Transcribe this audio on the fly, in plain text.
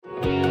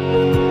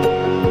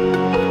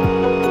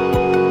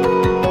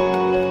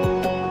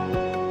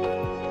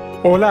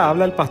Hola,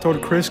 habla el pastor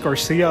Chris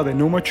García de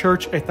Numa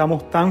Church.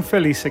 Estamos tan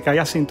felices que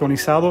hayas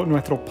sintonizado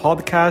nuestro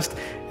podcast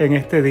en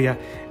este día.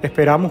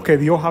 Esperamos que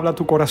Dios habla a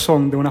tu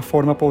corazón de una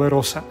forma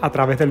poderosa a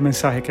través del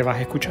mensaje que vas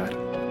a escuchar.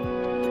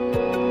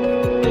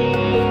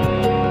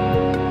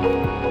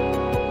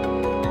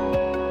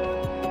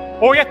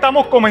 Hoy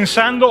estamos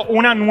comenzando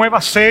una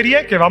nueva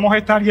serie que vamos a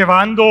estar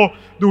llevando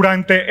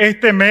durante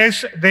este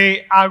mes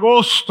de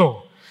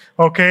agosto.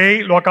 Ok,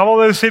 lo acabo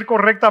de decir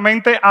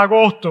correctamente,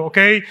 agosto, ok.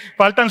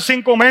 Faltan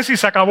 5 meses y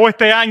se acabó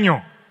este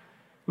año.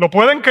 ¿Lo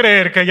pueden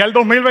creer que ya el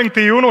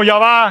 2021 ya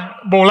va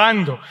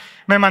volando?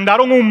 Me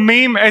mandaron un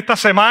meme esta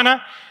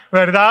semana,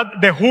 ¿verdad?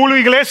 De Julio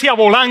Iglesias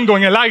volando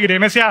en el aire.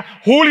 Me decía,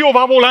 Julio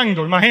va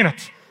volando,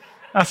 imagínate.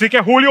 Así que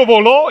Julio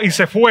voló y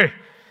se fue.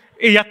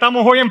 Y ya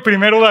estamos hoy en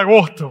 1 de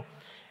agosto.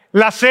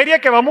 La serie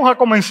que vamos a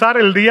comenzar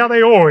el día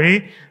de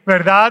hoy,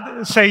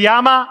 ¿verdad? Se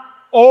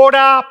llama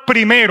Ora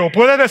Primero.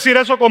 ¿Puedes decir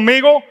eso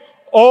conmigo?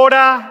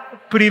 Ora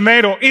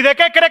primero. ¿Y de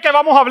qué cree que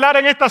vamos a hablar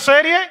en esta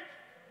serie?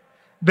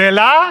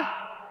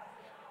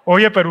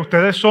 Oye, pero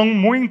ustedes son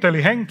muy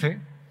inteligentes.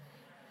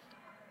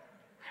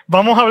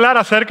 Vamos a hablar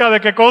acerca de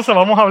qué cosa?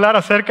 Vamos a hablar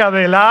acerca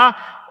de la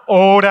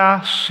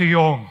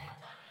oración.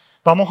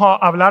 Vamos a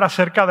hablar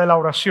acerca de la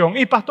oración.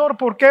 Y pastor,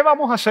 ¿por qué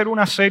vamos a hacer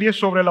una serie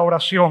sobre la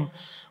oración?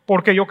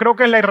 Porque yo creo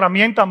que es la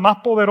herramienta más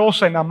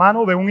poderosa en la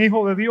mano de un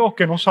hijo de Dios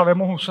que no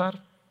sabemos usar.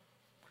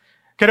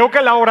 Creo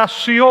que la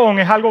oración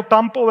es algo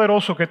tan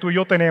poderoso que tú y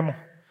yo tenemos,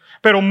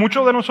 pero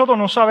muchos de nosotros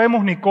no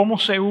sabemos ni cómo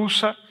se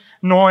usa.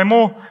 No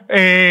hemos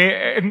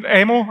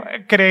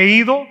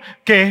creído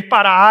que es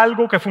para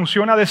algo que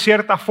funciona de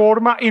cierta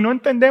forma y no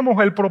entendemos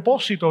el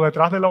propósito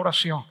detrás de la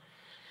oración.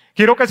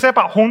 Quiero que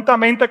sepa,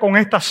 juntamente con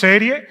esta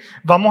serie,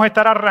 vamos a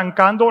estar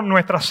arrancando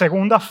nuestra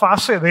segunda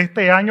fase de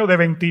este año de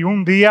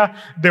 21 días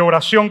de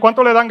oración.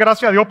 ¿Cuánto le dan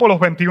gracias a Dios por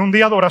los 21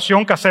 días de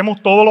oración que hacemos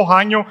todos los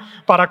años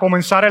para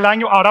comenzar el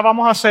año? Ahora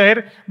vamos a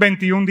hacer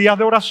 21 días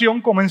de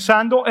oración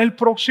comenzando el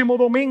próximo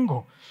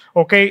domingo.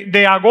 ¿Ok?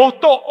 De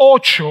agosto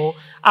 8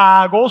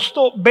 a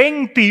agosto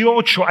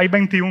 28 hay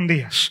 21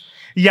 días.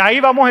 Y ahí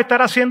vamos a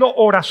estar haciendo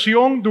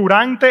oración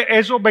durante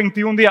esos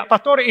 21 días.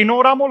 Pastor, ¿y no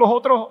oramos los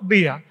otros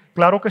días?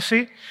 Claro que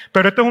sí,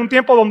 pero este es un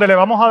tiempo donde le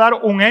vamos a dar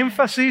un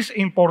énfasis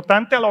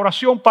importante a la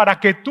oración para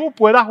que tú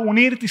puedas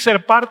unirte y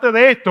ser parte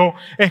de esto,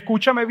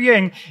 escúchame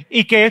bien,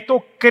 y que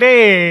esto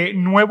cree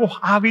nuevos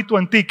hábitos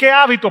en ti. ¿Qué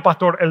hábito,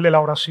 pastor? El de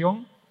la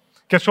oración,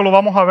 que eso lo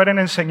vamos a ver en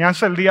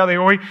enseñanza el día de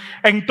hoy.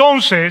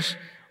 Entonces,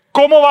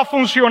 ¿cómo va a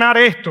funcionar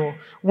esto?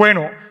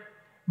 Bueno,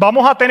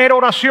 vamos a tener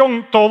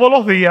oración todos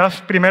los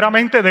días,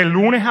 primeramente de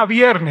lunes a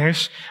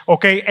viernes,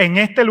 ok, en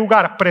este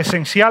lugar,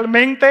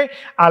 presencialmente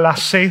a las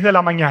 6 de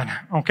la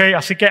mañana, ok.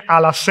 Así que a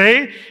las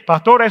 6,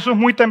 pastor, eso es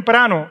muy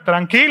temprano,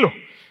 tranquilo.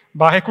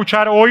 Vas a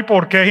escuchar hoy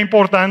por qué es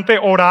importante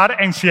orar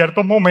en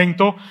ciertos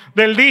momentos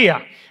del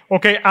día.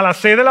 Ok, a las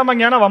 6 de la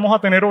mañana vamos a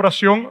tener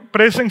oración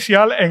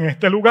presencial en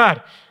este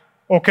lugar.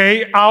 Ok,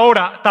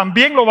 ahora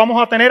también lo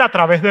vamos a tener a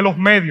través de los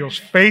medios,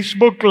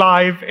 Facebook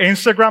Live,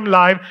 Instagram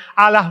Live,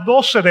 a las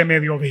 12 de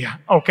mediodía,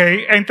 ok,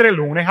 entre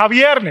lunes a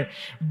viernes,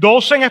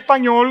 12 en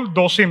español,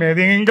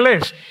 12:30 en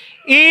inglés.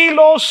 Y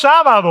los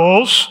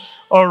sábados,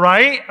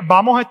 alright,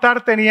 vamos a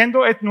estar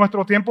teniendo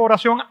nuestro tiempo de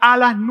oración a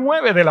las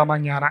 9 de la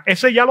mañana.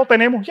 Ese ya lo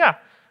tenemos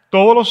ya.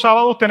 Todos los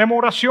sábados tenemos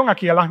oración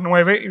aquí a las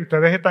 9 y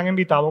ustedes están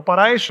invitados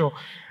para eso.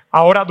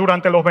 Ahora,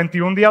 durante los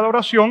 21 días de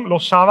oración,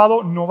 los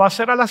sábados no va a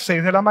ser a las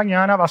 6 de la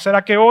mañana, va a ser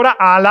 ¿a qué hora?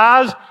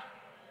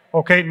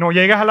 Ok, no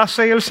llegas a las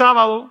 6 el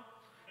sábado,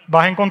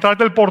 vas a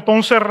encontrarte el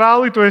portón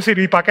cerrado y tú decir,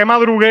 ¿y para qué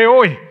madrugué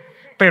hoy?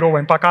 Pero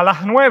ven para acá a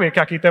las 9, que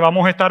aquí te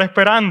vamos a estar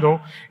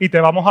esperando y te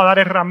vamos a dar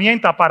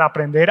herramientas para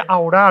aprender a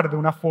orar de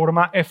una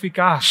forma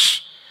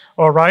eficaz.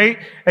 Alright,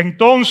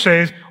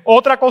 entonces,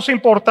 otra cosa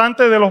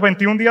importante de los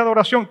 21 días de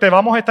oración, te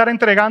vamos a estar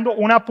entregando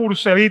una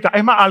pulserita.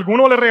 Es más,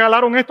 ¿algunos le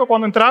regalaron esto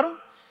cuando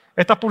entraron?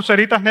 ¿Estas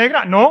pulseritas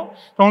negras? No.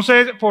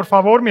 Entonces, por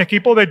favor, mi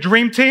equipo de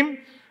Dream Team,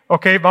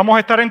 ok, vamos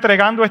a estar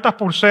entregando estas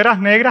pulseras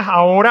negras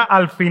ahora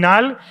al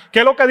final. ¿Qué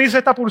es lo que dice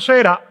esta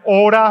pulsera?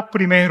 Ora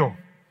primero.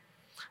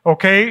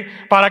 Ok,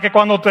 para que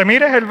cuando te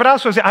mires el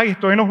brazo, dices, ay,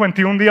 estoy en los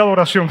 21 días de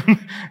oración.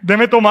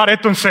 Déme tomar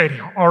esto en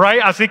serio.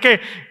 Alright, así que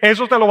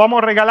eso te lo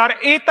vamos a regalar.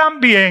 Y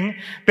también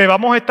te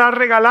vamos a estar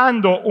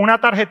regalando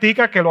una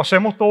tarjetica que lo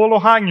hacemos todos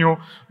los años,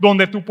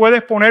 donde tú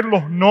puedes poner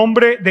los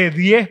nombres de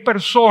 10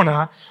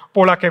 personas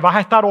por la que vas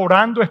a estar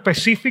orando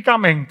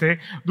específicamente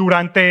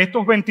durante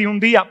estos 21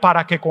 días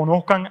para que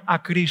conozcan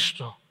a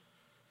Cristo.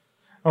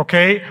 ¿Ok?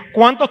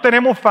 ¿Cuántos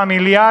tenemos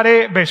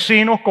familiares,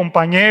 vecinos,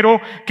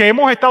 compañeros que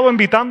hemos estado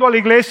invitando a la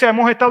iglesia,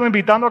 hemos estado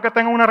invitando a que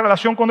tengan una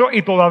relación con Dios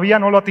y todavía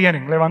no la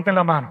tienen? Levanten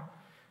la mano.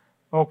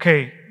 Ok,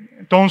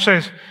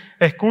 entonces,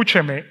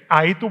 escúcheme,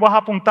 ahí tú vas a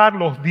apuntar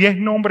los 10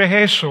 nombres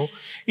eso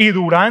y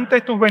durante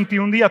estos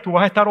 21 días tú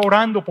vas a estar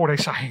orando por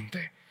esa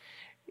gente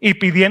y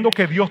pidiendo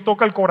que Dios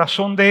toque el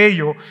corazón de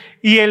ellos.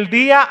 Y el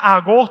día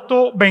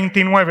agosto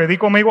 29, di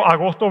conmigo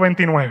agosto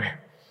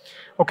 29.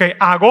 Ok,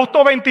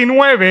 agosto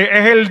 29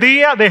 es el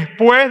día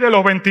después de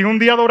los 21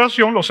 días de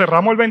oración, lo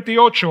cerramos el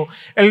 28.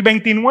 El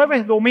 29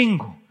 es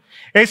domingo.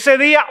 Ese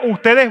día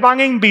ustedes van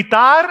a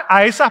invitar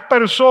a esas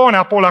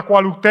personas por las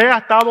cuales usted ha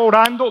estado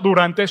orando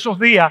durante esos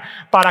días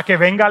para que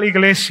venga a la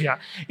iglesia.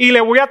 Y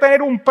le voy a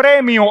tener un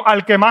premio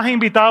al que más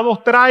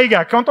invitados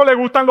traiga. ¿Cuánto le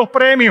gustan los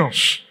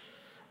premios?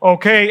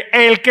 Ok,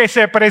 el que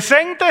se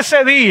presente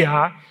ese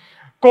día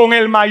con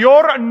el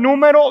mayor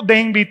número de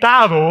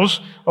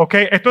invitados, ok,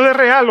 esto es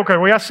real lo que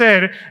voy a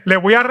hacer, le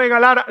voy a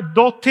regalar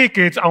 2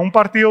 tickets a un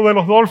partido de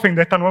los Dolphins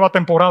de esta nueva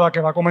temporada que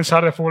va a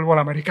comenzar de fútbol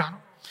americano.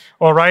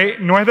 All right?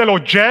 No es de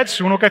los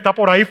Jets, uno que está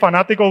por ahí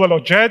fanático de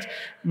los Jets,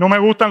 no me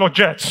gustan los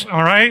Jets,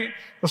 all right?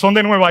 Son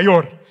de Nueva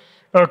York.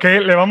 Okay,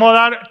 le vamos a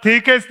dar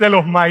tickets de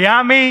los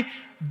Miami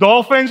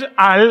Dolphins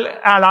a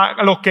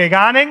los que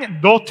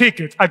ganen 2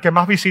 tickets al que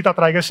más visita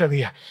traiga ese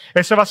día.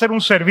 Ese va a ser un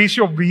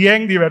servicio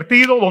bien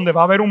divertido donde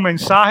va a haber un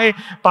mensaje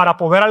para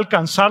poder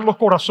alcanzar los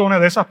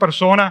corazones de esas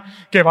personas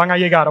que van a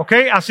llegar, ¿ok?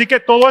 Así que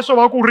todo eso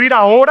va a ocurrir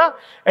ahora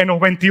en los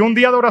 21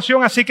 días de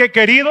oración. Así que,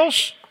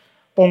 queridos,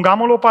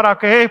 pongámoslo para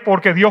qué,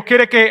 porque Dios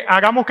quiere que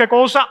hagamos qué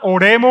cosa,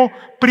 oremos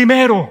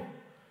primero.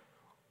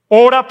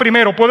 Ora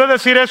primero. ¿Puedes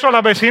decir eso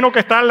al vecino que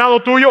está al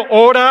lado tuyo?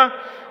 Ora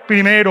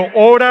primero,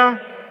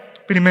 ora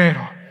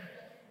primero.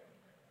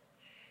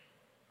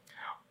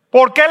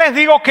 ¿Por qué les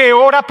digo que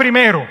ora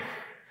primero?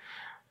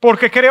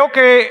 Porque creo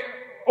que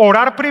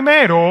orar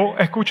primero,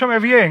 escúchame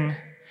bien,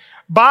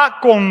 va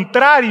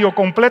contrario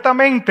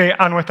completamente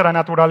a nuestra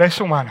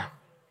naturaleza humana.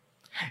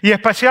 Y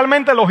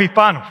especialmente los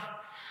hispanos.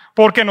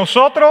 Porque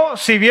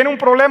nosotros, si viene un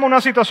problema, una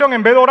situación,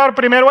 en vez de orar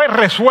primero,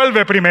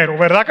 resuelve primero,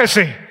 ¿verdad que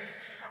sí?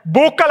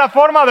 Busca la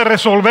forma de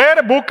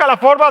resolver, busca la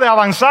forma de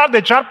avanzar, de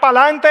echar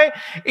para adelante,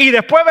 y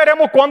después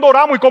veremos cuándo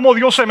oramos y cómo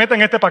Dios se mete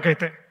en este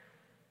paquete.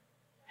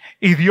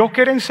 Y Dios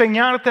quiere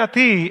enseñarte a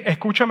ti,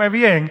 escúchame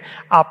bien,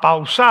 a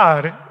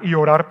pausar y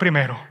orar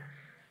primero.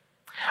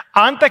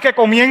 Antes que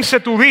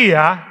comience tu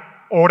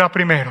día, ora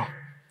primero.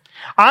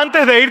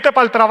 Antes de irte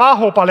para el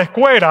trabajo o para la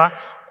escuela,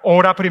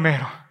 ora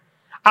primero.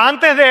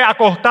 Antes de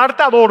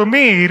acostarte a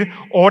dormir,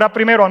 ora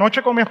primero.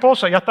 Anoche con mi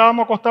esposa, ya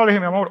estábamos acostados, le dije,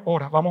 mi amor,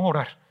 ora, vamos a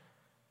orar.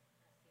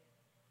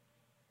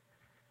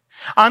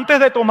 Antes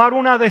de tomar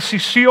una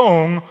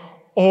decisión,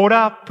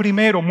 ora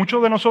primero.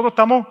 Muchos de nosotros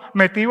estamos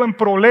metidos en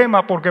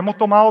problemas porque hemos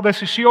tomado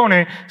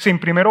decisiones sin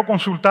primero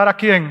consultar a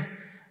 ¿quién?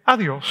 A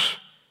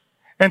Dios.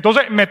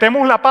 Entonces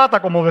metemos la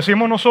pata, como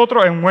decimos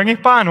nosotros en buen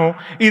hispano,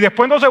 y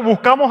después entonces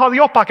buscamos a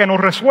Dios para que nos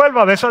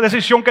resuelva de esa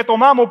decisión que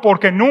tomamos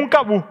porque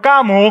nunca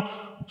buscamos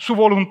su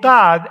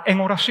voluntad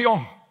en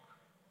oración.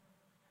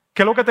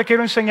 ¿Qué es lo que te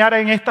quiero enseñar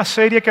en esta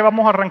serie que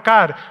vamos a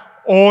arrancar?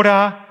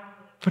 Ora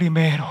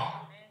primero.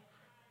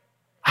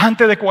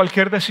 Antes de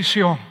cualquier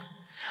decisión.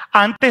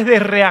 Antes de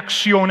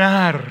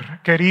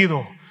reaccionar,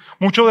 querido.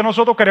 Muchos de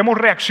nosotros queremos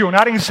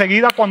reaccionar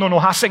enseguida cuando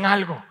nos hacen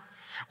algo.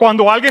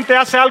 Cuando alguien te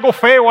hace algo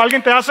feo,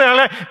 alguien te hace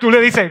algo, tú le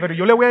dices, pero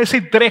yo le voy a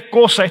decir 3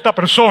 cosas a esta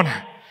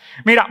persona.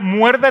 Mira,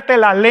 muérdete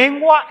la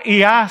lengua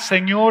y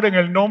Señor, en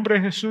el nombre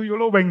de Jesús, yo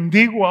lo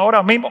bendigo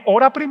ahora mismo.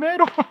 Ora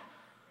primero.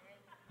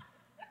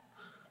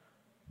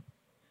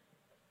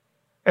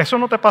 Eso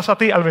no te pasa a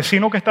ti, al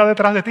vecino que está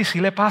detrás de ti sí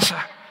le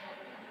pasa.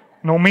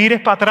 No mires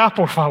para atrás,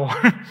 por favor.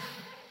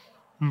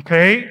 ¿Ok?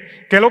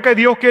 ¿Qué es lo que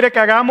Dios quiere que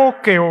hagamos?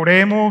 Que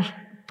oremos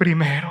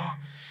primero.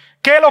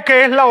 ¿Qué es lo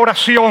que es la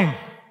oración?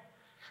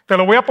 Te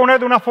lo voy a poner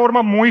de una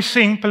forma muy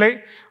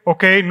simple.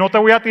 ¿Ok? No te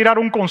voy a tirar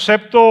un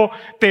concepto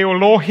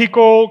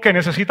teológico que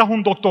necesitas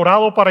un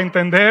doctorado para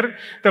entender.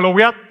 Te lo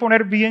voy a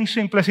poner bien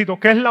simplecito.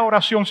 ¿Qué es la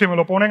oración? Si me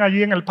lo ponen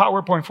allí en el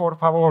PowerPoint, por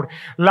favor.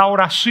 La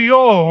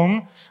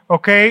oración,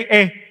 ¿ok?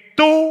 Es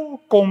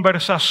tu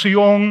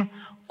conversación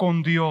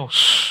con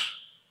Dios.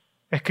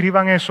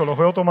 Escriban eso, los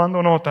veo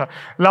tomando nota.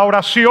 La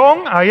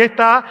oración, ahí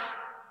está,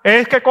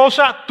 es ¿qué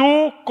cosa?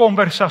 Tu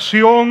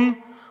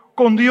conversación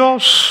con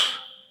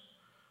Dios.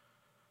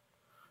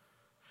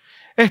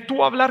 Es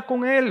tú hablar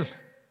con Él.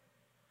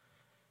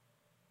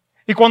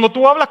 Y cuando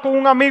tú hablas con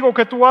un amigo,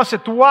 ¿qué tú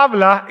haces? Tú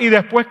hablas y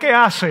después ¿qué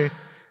haces?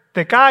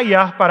 Te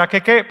callas para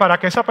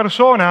que esa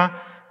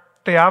persona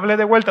te hable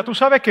de vuelta. Tú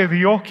sabes que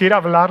Dios quiere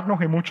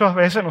hablarnos y muchas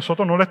veces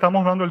nosotros no le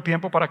estamos dando el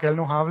tiempo para que Él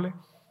nos hable.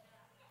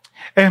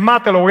 Es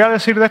más, te lo voy a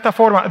decir de esta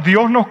forma.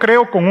 Dios nos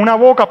creó con una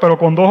boca, pero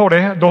con 2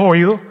 orejas, 2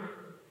 oídos.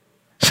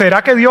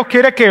 ¿Será que Dios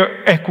quiere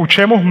que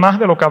escuchemos más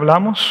de lo que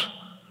hablamos?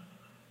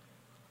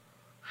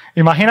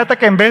 Imagínate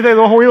que en vez de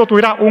 2 oídos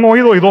tuvieras 1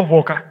 oído y 2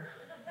 bocas.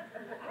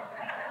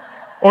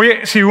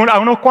 Oye, si a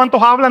unos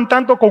cuantos hablan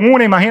tanto con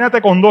una,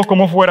 imagínate con 2,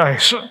 ¿cómo fuera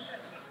eso?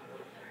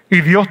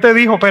 Y Dios te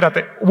dijo,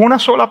 espérate, 1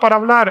 sola para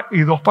hablar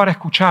y 2 para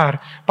escuchar,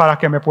 para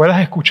que me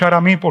puedas escuchar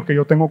a mí porque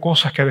yo tengo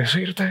cosas que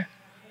decirte.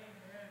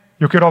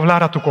 Yo quiero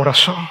hablar a tu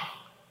corazón.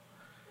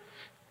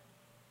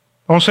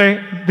 Entonces,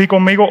 di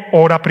conmigo,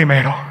 ora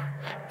primero.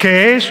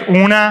 Que es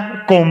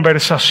una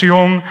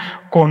conversación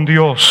con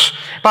Dios.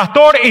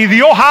 Pastor, ¿y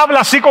Dios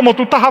habla así como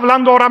tú estás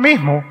hablando ahora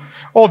mismo?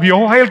 Oh,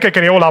 Dios es el que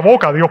creó la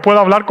boca. Dios puede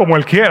hablar como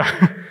Él quiera.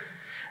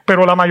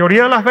 Pero la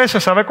mayoría de las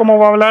veces, ¿sabe cómo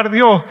va a hablar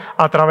Dios?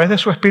 A través de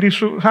su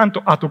Espíritu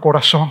Santo a tu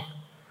corazón.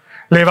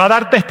 Le va a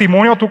dar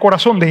testimonio a tu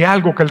corazón de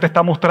algo que Él te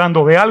está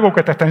mostrando, de algo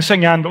que te está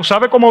enseñando.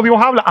 ¿Sabe cómo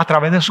Dios habla? A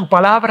través de su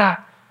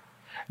palabra.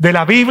 de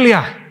la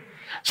Biblia.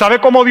 ¿Sabe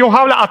cómo Dios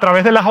habla? A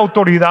través de las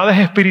autoridades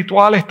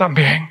espirituales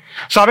también.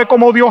 ¿Sabe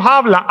cómo Dios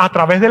habla? A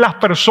través de las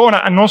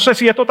personas. No sé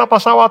si esto te ha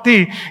pasado a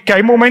ti, que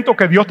hay momentos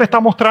que Dios te está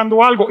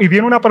mostrando algo y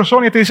viene una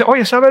persona y te dice,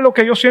 oye, ¿sabes lo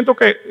que yo siento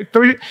que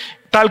estoy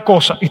tal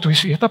cosa? Y tú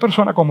dices, ¿y esta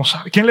persona cómo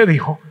sabe? ¿Quién le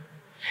dijo?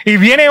 Y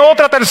viene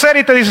otra tercera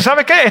y te dice,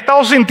 ¿sabes qué? He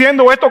estado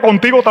sintiendo esto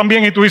contigo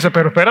también. Y tú dices,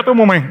 pero espérate un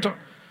momento.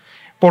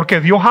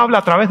 Porque Dios habla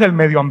a través del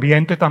medio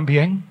ambiente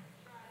también.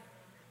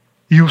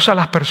 Y usa a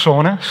las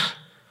personas.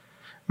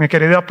 Mi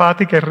querida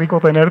Patti, qué rico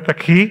tenerte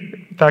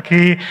aquí. Está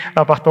aquí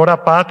la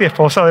pastora Patti,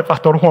 esposa del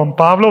pastor Juan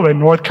Pablo de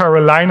North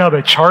Carolina,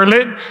 de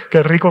Charlotte.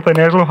 Qué rico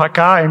tenerlos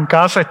acá en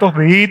casa estos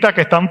días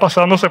que están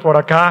pasándose por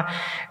acá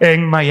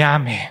en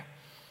Miami.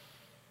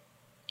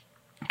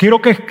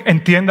 Quiero que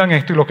entiendan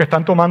esto y los que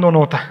están tomando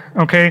nota.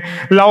 ¿Okay?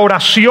 La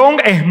oración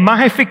es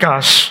más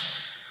eficaz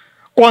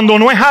cuando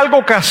no es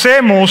algo que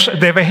hacemos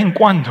de vez en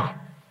cuando.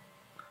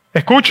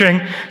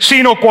 Escuchen,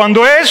 sino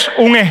cuando es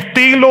un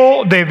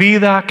estilo de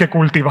vida que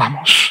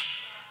cultivamos.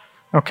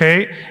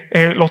 Okay.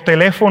 Los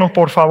teléfonos,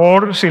 por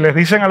favor, si les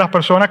dicen a las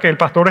personas que el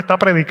pastor está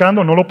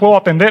predicando, no lo puedo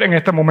atender en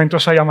este momento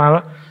esa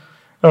llamada.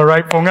 All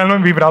right. Pónganlo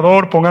en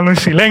vibrador, pónganlo en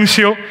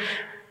silencio.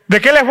 ¿De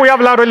qué les voy a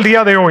hablar el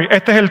día de hoy?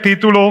 Este es el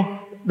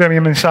título de mi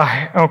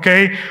mensaje.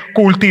 Okay.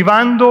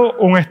 Cultivando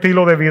un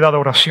estilo de vida de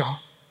oración.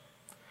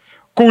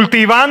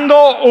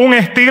 Cultivando un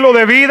estilo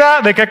de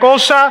vida, ¿de qué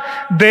cosa?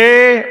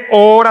 De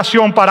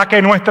oración, para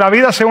que nuestra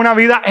vida sea una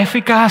vida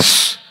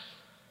eficaz.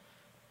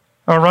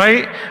 All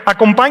right.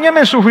 Acompáñenme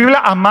en su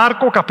Biblia a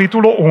Marco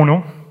capítulo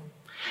 1,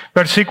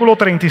 versículo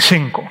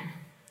 35.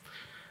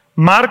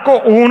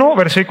 Marco 1,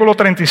 versículo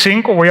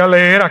 35, voy a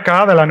leer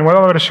acá de la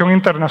Nueva Versión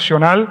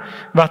Internacional,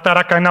 va a estar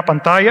acá en la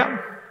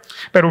pantalla.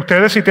 Pero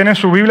ustedes, si tienen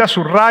su Biblia,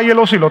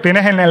 subráyelo, si lo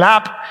tienes en el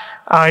app,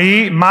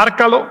 ahí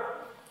márcalo.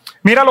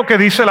 Mira lo que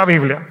dice la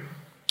Biblia.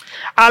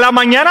 A la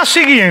mañana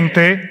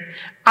siguiente,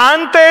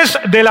 antes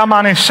del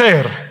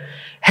amanecer,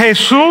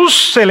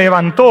 Jesús se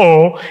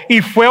levantó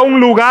y fue a un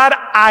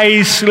lugar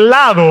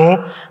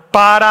aislado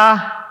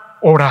para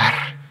orar.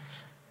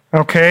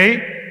 ¿Ok?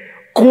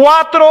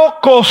 4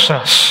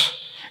 cosas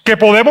que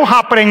podemos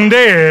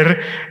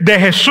aprender de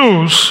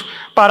Jesús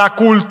para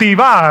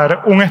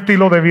cultivar un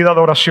estilo de vida de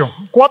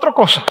oración. 4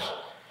 cosas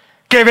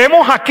que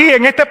vemos aquí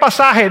en este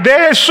pasaje de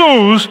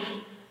Jesús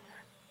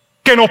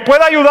que nos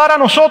puede ayudar a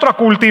nosotros a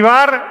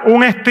cultivar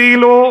un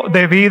estilo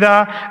de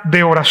vida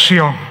de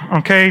oración.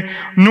 ¿Okay?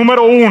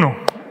 Número 1,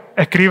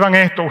 escriban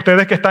esto.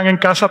 Ustedes que están en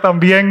casa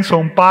también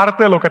son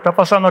parte de lo que está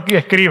pasando aquí,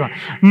 escriban.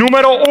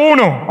 Número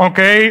 1,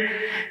 ¿okay?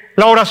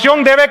 La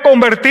oración debe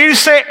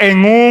convertirse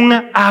en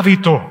un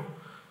hábito.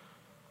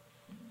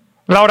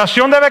 La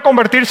oración debe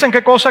convertirse en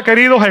qué cosa,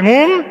 queridos? En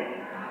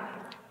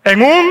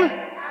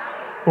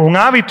un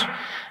hábito.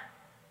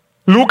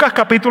 Lucas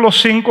capítulo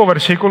 5,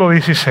 versículo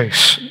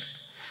 16.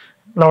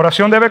 La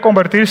oración debe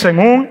convertirse en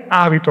un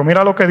hábito.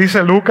 Mira lo que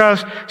dice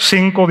Lucas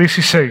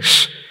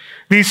 5:16.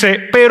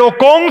 Dice, pero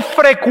con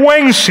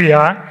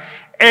frecuencia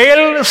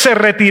él se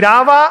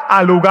retiraba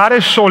a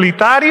lugares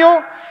solitarios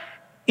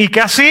y ¿qué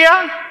hacía?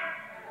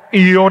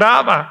 Y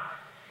oraba.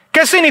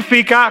 ¿Qué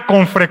significa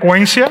con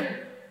frecuencia?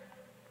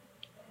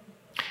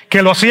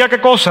 Que lo hacía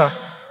 ¿qué cosa?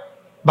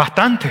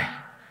 Bastante.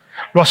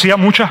 Lo hacía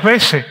muchas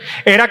veces.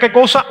 ¿Era qué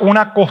cosa?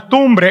 Una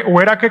costumbre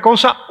o era qué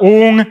cosa?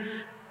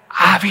 Un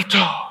hábito.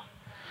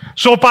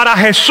 So, para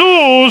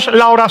Jesús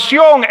la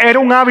oración era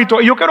un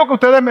hábito. Y yo quiero que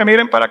ustedes me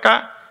miren para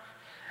acá.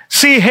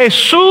 Si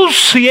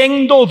Jesús,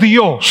 siendo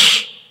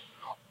Dios,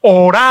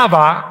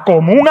 oraba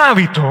como un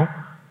hábito,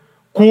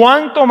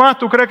 ¿cuánto más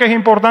tú crees que es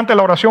importante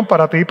la oración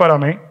para ti y para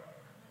mí?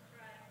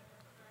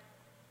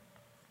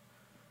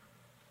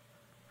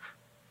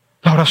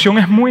 La oración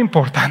es muy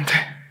importante.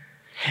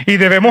 Y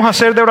debemos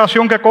hacer de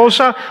oración ¿qué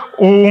cosa?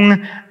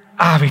 Un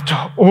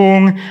hábito,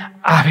 un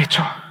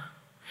hábito.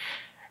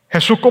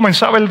 Jesús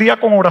comenzaba el día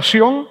con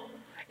oración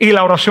y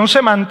la oración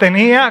se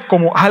mantenía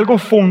como algo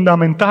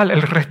fundamental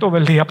el resto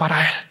del día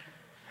para él.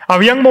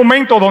 Habían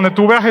momentos donde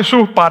tú ves a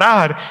Jesús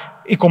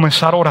parar y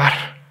comenzar a orar.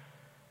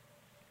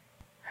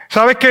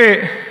 ¿Sabes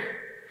qué?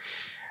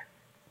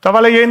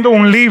 Estaba leyendo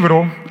un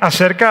libro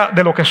acerca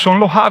de lo que son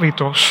los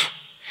hábitos.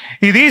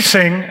 Y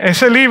dicen,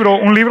 ese libro,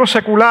 un libro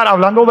secular,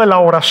 hablando de la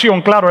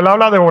oración. Claro, él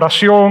habla de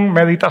oración,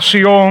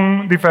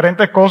 meditación,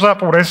 diferentes cosas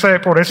por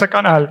ese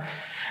canal.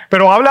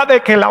 Pero habla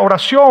de que la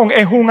oración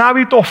es un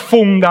hábito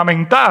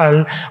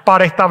fundamental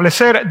para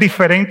establecer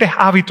diferentes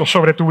hábitos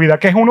sobre tu vida,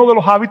 que es uno de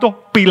los hábitos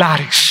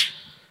pilares.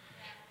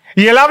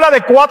 Y él habla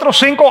de 4 o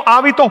 5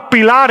 hábitos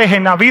pilares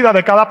en la vida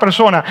de cada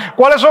persona.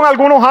 ¿Cuáles son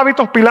algunos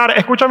hábitos pilares?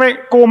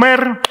 Escúchame,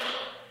 comer.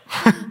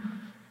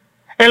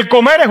 El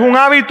comer es un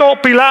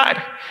hábito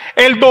pilar.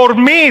 El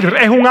dormir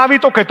es un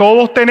hábito que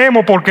todos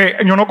tenemos, porque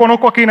yo no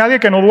conozco aquí a nadie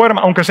que no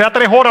duerma, aunque sea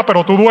 3 horas,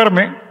 pero tú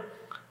duermes.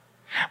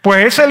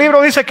 Pues ese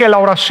libro dice que la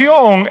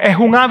oración es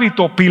un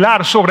hábito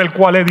pilar sobre el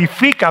cual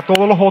edifica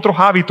todos los otros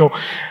hábitos.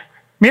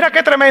 Mira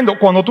qué tremendo,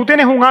 cuando tú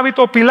tienes un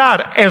hábito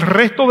pilar, el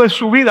resto de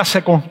su vida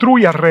se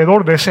construye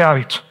alrededor de ese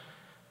hábito.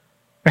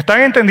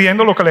 ¿Están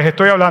entendiendo lo que les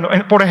estoy hablando?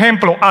 Por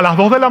ejemplo, a las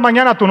 2 de la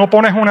mañana tú no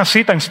pones una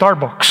cita en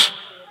Starbucks.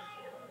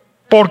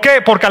 ¿Por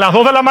qué? Porque a las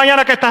 2 de la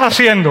mañana, ¿qué estás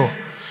haciendo?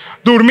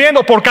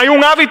 Durmiendo, porque hay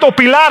un hábito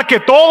pilar que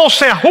todo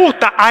se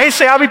ajusta a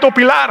ese hábito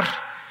pilar.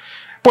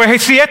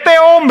 Pues si este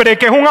hombre,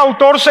 que es un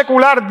autor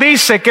secular,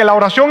 dice que la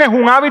oración es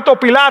un hábito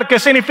pilar, ¿qué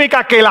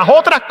significa? Que las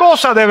otras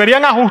cosas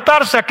deberían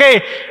ajustarse ¿a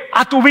qué?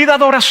 A tu vida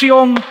de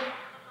oración.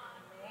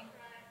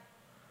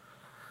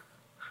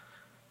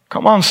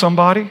 Come on,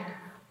 somebody.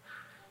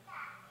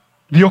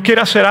 Dios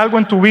quiere hacer algo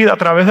en tu vida a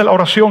través de la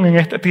oración en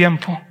este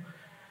tiempo.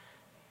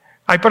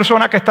 Hay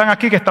personas que están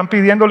aquí que están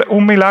pidiéndole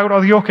un milagro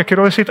a Dios, que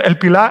quiero decir,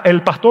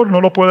 el pastor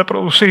no lo puede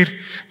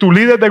producir. Tu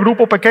líder de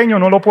grupo pequeño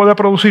no lo puede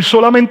producir.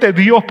 Solamente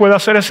Dios puede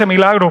hacer ese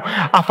milagro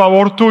a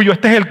favor tuyo.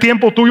 Este es el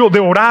tiempo tuyo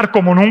de orar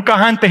como nunca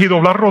antes y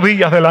doblar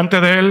rodillas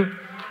delante de Él.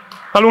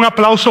 Dale un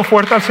aplauso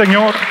fuerte al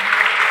Señor.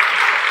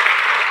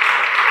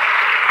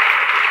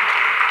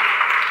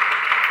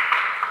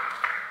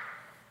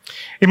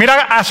 Y mira,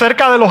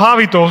 acerca de los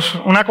hábitos,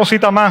 una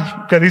cosita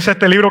más que dice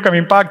este libro que me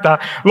impacta.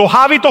 Los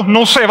hábitos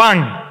no se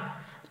van.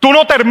 Tú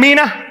no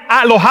terminas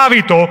los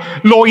hábitos,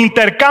 lo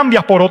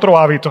intercambias por otro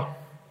hábito.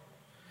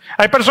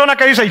 Hay personas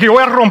que dicen, yo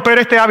voy a romper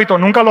este hábito.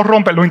 Nunca lo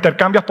rompes, lo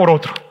intercambias por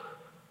otro.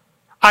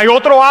 Hay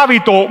otro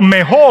hábito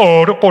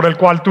mejor por el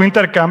cual tú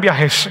intercambias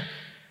ese.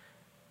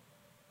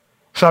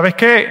 ¿Sabes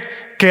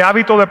qué? ¿Qué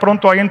hábito de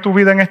pronto hay en tu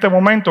vida en este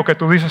momento que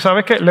tú dices,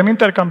 ¿sabes qué? Déjame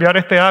intercambiar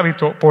este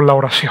hábito por la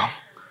oración.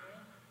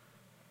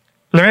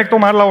 Déjame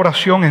tomar la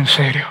oración en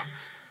serio.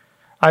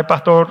 Ay,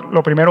 pastor,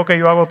 lo primero que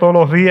yo hago todos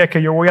los días es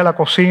que yo voy a la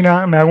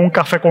cocina, me hago un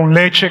café con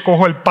leche,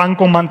 cojo el pan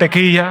con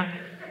mantequilla.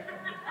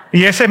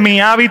 Y ese es mi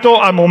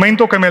hábito al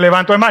momento que me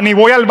levanto. Es más, ni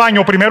voy al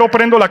baño, primero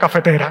prendo la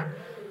cafetera.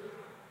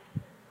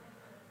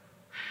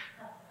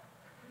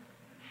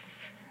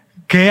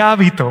 ¿Qué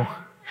hábito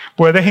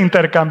puedes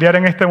intercambiar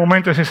en este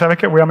momento y decir, sabes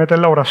que voy a meter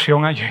la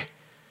oración allí?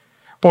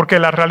 Porque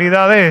la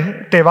realidad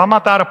es, te va a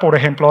matar, por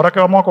ejemplo, ahora que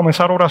vamos a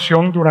comenzar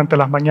oración durante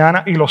las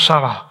mañanas y los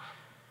sábados.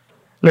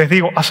 Les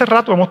digo, hace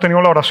rato hemos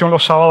tenido la oración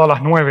los sábados a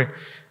las 9.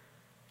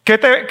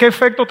 ¿Qué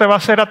efecto te va a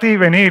hacer a ti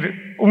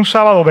venir un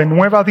sábado de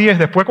 9 a 10,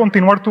 después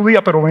continuar tu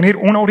día, pero venir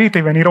una horita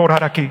y venir a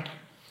orar aquí?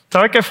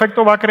 ¿Sabes qué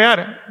efecto va a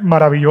crear?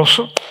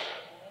 Maravilloso,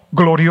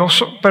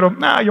 glorioso, pero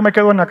yo me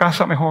quedo en la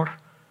casa mejor.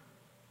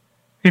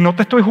 Y no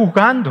te estoy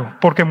juzgando,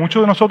 porque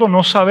muchos de nosotros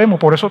no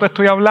sabemos, por eso te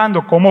estoy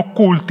hablando, cómo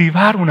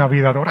cultivar una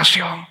vida de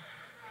oración.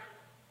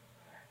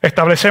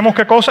 ¿Establecemos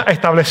qué cosa?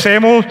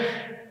 Establecemos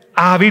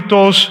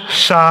hábitos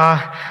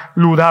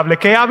saludables.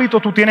 ¿Qué hábito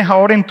tú tienes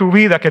ahora en tu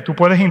vida que tú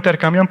puedes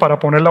intercambiar para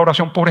poner la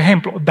oración? Por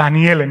ejemplo,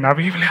 Daniel en la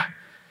Biblia.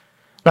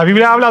 La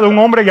Biblia habla de un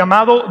hombre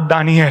llamado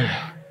Daniel.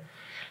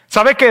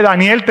 ¿Sabe que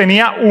Daniel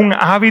tenía un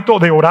hábito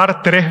de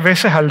orar 3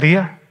 veces al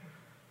día?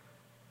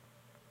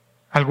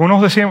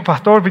 Algunos decían,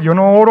 pastor, yo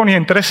no oro ni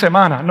en 3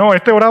 semanas. No,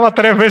 este oraba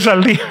 3 veces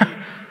al día.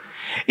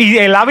 Y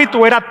el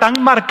hábito era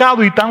tan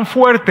marcado y tan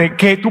fuerte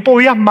que tú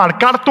podías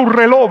marcar tu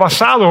reloj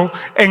basado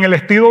en el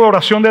estilo de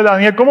oración de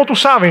Daniel. ¿Cómo tú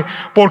sabes?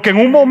 Porque en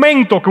un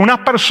momento que unas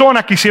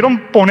personas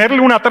quisieron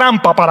ponerle una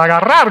trampa para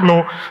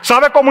agarrarlo,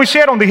 ¿sabe cómo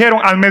hicieron? Dijeron,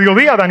 al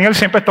mediodía Daniel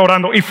siempre está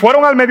orando. Y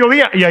fueron al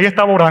mediodía y ahí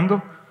estaba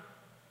orando.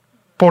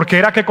 Porque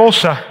era ¿qué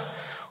cosa?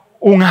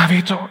 Un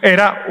hábito.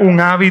 Era un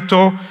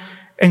hábito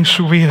en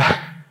su vida.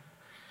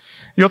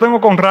 Yo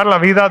tengo que honrar la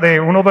vida de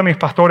uno de mis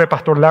pastores,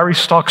 Pastor Larry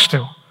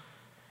Stockstill.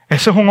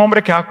 Ese es un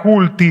hombre que ha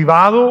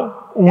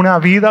cultivado una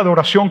vida de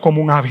oración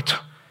como un hábito.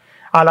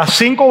 A las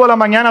 5 de la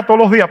mañana todos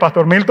los días,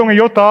 Pastor Milton y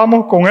yo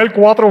estábamos con él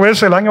 4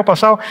 veces el año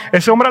pasado.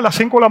 Ese hombre a las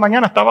 5 de la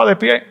mañana estaba de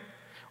pie,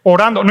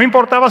 orando. No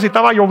importaba si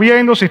estaba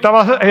lloviendo, si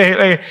estaba...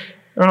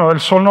 bueno, el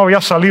sol no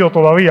había salido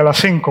todavía a las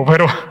 5,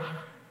 pero...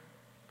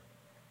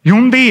 Y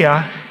un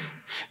día...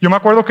 Yo me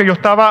acuerdo que yo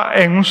estaba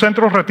en un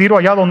centro de retiro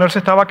allá donde él se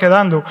estaba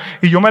quedando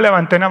y yo me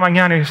levanté en la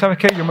mañana y dije, ¿sabes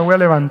qué? Yo me voy a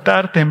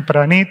levantar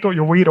tempranito,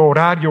 yo voy a ir a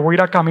orar, yo voy a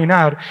ir a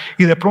caminar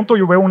y de pronto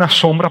yo veo una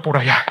sombra por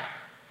allá.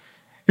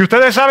 Y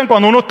ustedes saben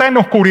cuando uno está en la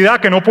oscuridad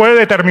que no puede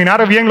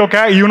determinar bien lo que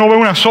hay y uno ve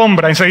una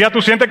sombra, enseguida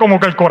tú sientes como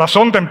que el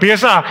corazón te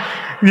empieza,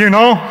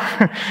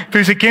 tú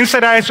dices, ¿quién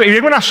será eso? Y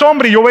viene una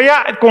sombra y yo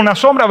veía, con la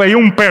sombra veía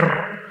un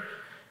perro.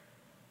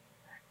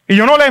 Y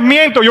yo no les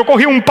miento, yo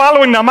cogí un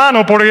palo en la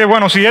mano, porque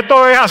bueno, si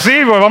esto es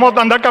así, pues vamos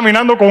a andar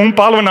caminando con un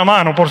palo en la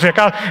mano, por si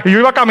acaso. Y yo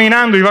iba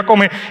caminando, iba a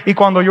comer. Y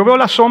cuando yo veo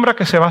la sombra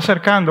que se va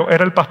acercando,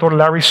 era el pastor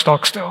Larry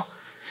Stockstill,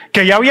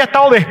 que ya había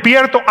estado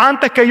despierto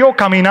antes que yo,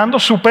 caminando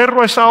su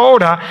perro a esa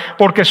hora,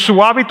 porque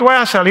su hábito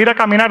era salir a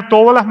caminar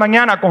todas las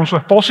mañanas con su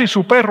esposa y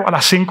su perro a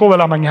las 5 de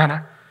la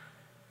mañana.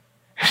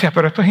 Y decía,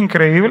 pero esto es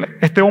increíble,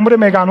 este hombre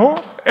me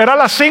ganó, era a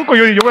las 5,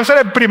 yo voy a ser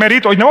el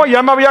primerito. Y no,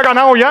 ya me había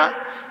ganado ya.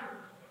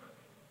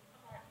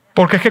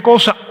 Porque es ¿qué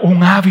cosa?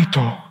 Un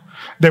hábito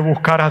de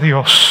buscar a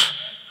Dios.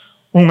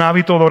 Un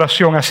hábito de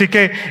oración. Así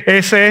que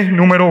ese es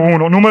número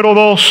 1. Número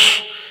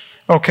 2,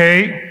 ¿ok?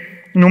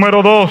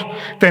 Número 2,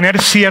 tener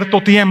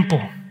cierto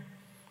tiempo.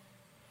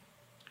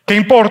 Qué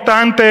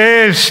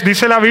importante es,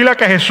 dice la Biblia,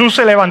 que Jesús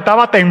se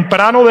levantaba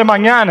temprano de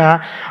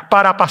mañana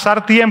para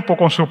pasar tiempo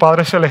con su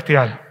Padre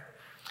Celestial.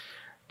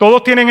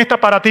 Todos tienen este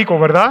aparatico,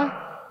 ¿verdad?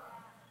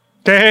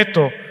 ¿Qué es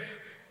esto?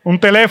 Un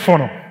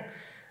teléfono.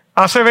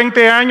 Hace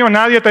 20 años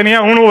nadie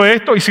tenía uno de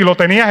estos y si lo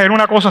tenías era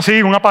una cosa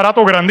así, un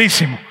aparato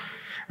grandísimo,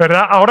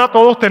 ¿verdad? Ahora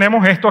todos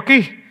tenemos esto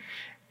aquí.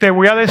 Te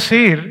voy a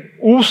decir,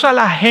 usa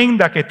la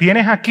agenda que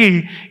tienes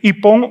aquí y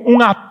pon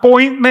un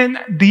appointment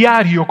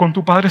diario con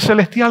tu Padre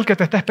Celestial que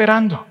te está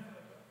esperando.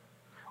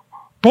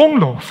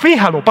 Ponlo,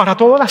 fíjalo para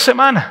toda la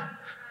semana.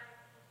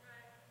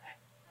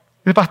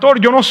 El pastor,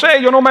 yo no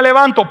sé, yo no me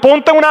levanto.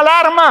 Ponte una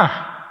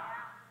alarma.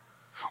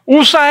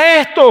 Usa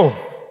esto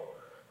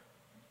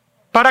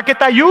para que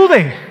te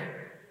ayude.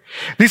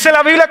 Dice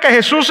la Biblia que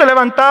Jesús se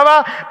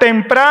levantaba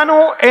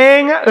temprano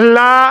en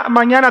la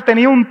mañana.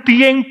 Tenía un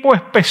tiempo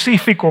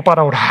específico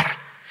para orar.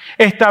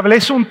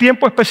 Establece un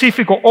tiempo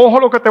específico. Ojo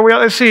lo que te voy a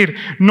decir.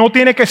 No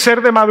tiene que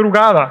ser de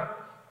madrugada.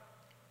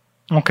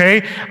 ¿Ok?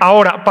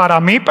 Ahora, para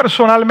mí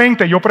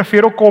personalmente, yo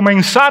prefiero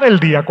comenzar el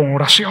día con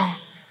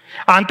oración.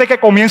 Antes que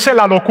comience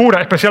la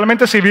locura,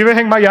 especialmente si vives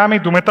en Miami,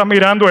 tú me estás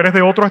mirando, eres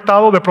de otro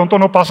estado, de pronto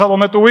no pasa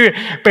donde tú vives.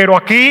 Pero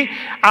aquí,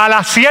 a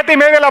las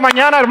 7:30 de la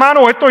mañana,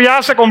 hermano, esto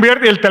ya se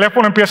convierte y el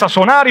teléfono empieza a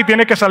sonar y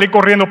tienes que salir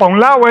corriendo para un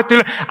lado.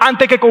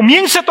 Antes que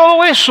comience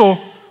todo eso,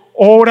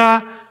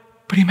 ora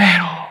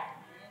primero.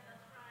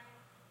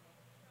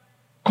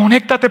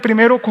 Conéctate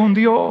primero con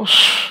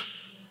Dios.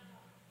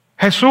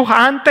 Jesús,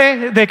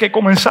 antes de que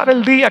comenzara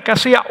el día, ¿qué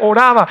hacía?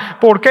 Oraba.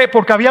 ¿Por qué?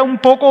 Porque había un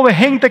poco de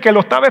gente que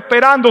lo estaba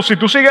esperando. Si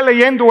tú sigues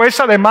leyendo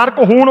esa de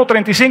Marcos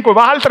 1:35 y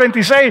vas al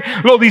 36,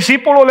 los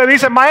discípulos le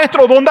dicen,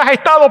 maestro, ¿dónde has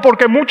estado?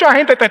 Porque mucha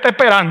gente te está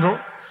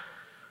esperando.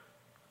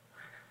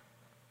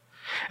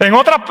 En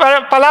otras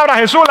palabras,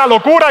 Jesús, la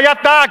locura ya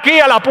está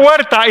aquí a la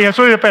puerta. Y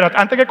Jesús dice, espera,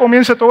 antes que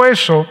comience todo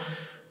eso,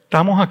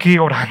 estamos aquí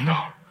orando.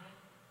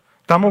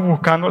 Estamos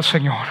buscando al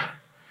Señor.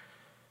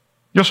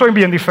 Yo soy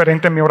bien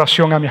diferente en mi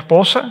oración a mi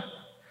esposa.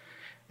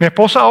 Mi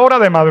esposa ora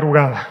de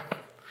madrugada.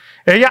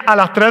 Ella a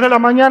las 3 de la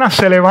mañana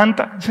se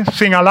levanta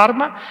sin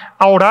alarma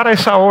a orar a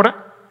esa hora.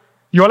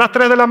 Yo a las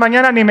 3 de la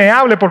mañana ni me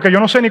hable porque yo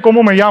no sé ni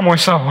cómo me llamo a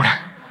esa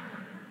hora.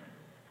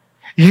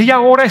 Y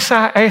ella ora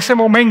a ese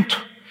momento.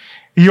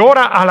 Y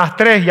ora a las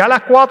 3 y a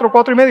las 4,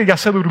 4:30 ya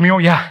se durmió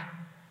ya.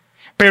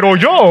 Pero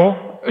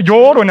yo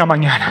oro en la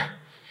mañana.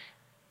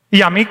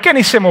 Y a mí que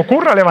ni se me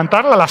ocurra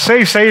levantarla a las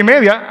 6,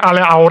 6:30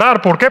 a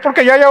orar. ¿Por qué?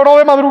 Porque ella oró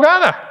de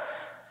madrugada.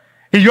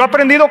 Y yo he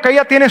aprendido que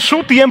ella tiene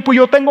su tiempo y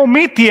yo tengo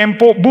mi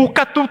tiempo.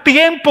 Busca tu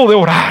tiempo de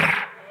orar.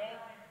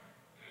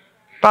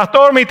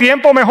 Pastor, mi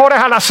tiempo mejor es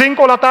a las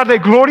 5 de la tarde.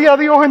 Gloria a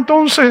Dios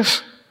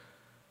entonces.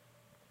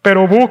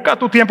 Pero busca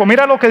tu tiempo.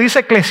 Mira lo que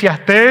dice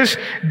Eclesiastés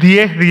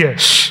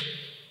 10:10.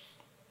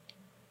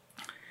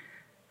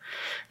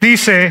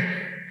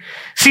 Dice,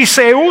 si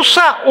se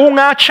usa un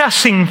hacha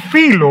sin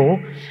filo,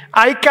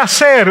 hay que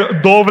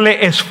hacer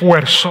doble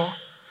esfuerzo.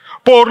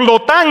 Por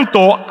lo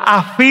tanto,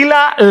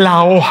 afila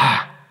la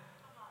hoja.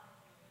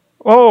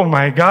 Oh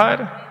my God.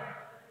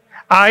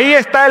 Ahí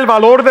está el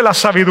valor de la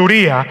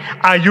sabiduría.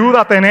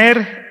 Ayuda a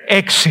tener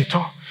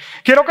éxito.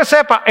 Quiero que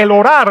sepa, el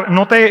orar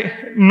no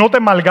te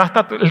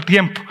malgasta el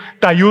tiempo.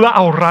 Te ayuda a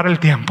ahorrar el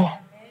tiempo.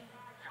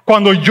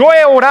 Cuando yo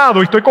he orado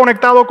y estoy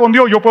conectado con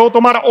Dios, yo puedo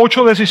tomar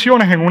 8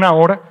 decisiones en una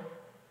hora.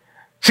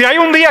 Si hay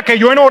un día que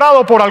yo he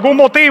orado por algún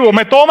motivo,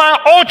 me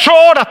toma 8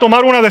 horas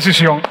tomar una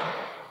decisión.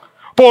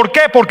 ¿Por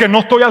qué? Porque no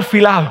estoy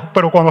alfilado.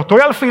 Pero cuando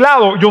estoy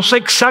alfilado, yo sé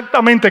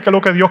exactamente qué es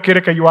lo que Dios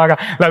quiere que yo haga.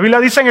 La Biblia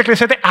dice en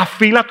Eclesiastés,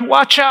 afila tu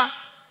hacha.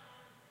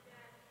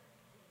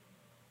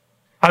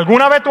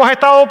 ¿Alguna vez tú has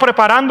estado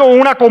preparando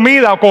una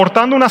comida o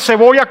cortando una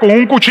cebolla con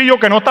un cuchillo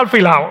que no está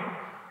afilado?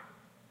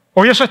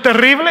 Oye, eso es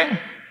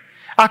terrible.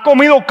 ¿Has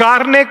comido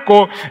carne?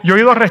 Yo he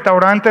ido a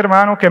restaurantes,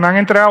 hermano, que me han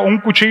entregado un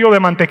cuchillo de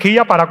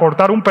mantequilla para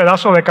cortar un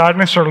pedazo de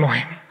carne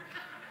sirloin.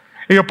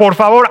 Y yo, por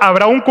favor,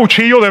 ¿habrá un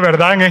cuchillo de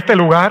verdad en este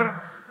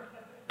lugar?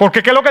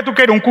 Porque ¿qué es lo que tú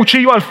quieres? Un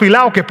cuchillo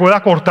afilado que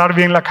pueda cortar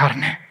bien la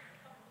carne.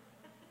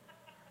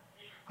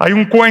 Hay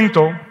un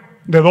cuento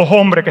de 2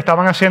 hombres que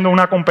estaban haciendo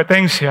una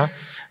competencia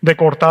de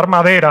cortar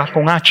madera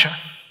con hacha.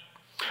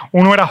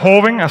 Uno era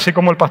joven, así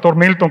como el pastor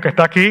Milton que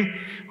está aquí,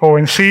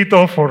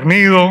 jovencito,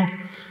 fornido,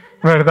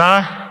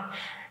 ¿verdad?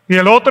 Y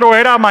el otro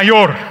era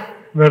mayor,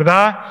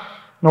 ¿verdad?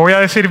 No voy a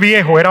decir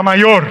viejo, era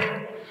mayor,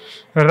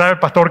 ¿verdad? El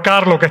pastor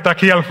Carlos que está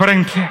aquí al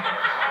frente.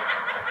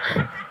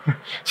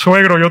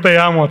 Suegro, yo te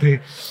amo a ti.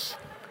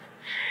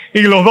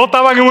 Y los dos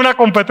estaban en una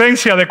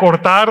competencia de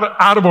cortar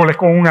árboles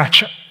con un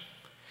hacha.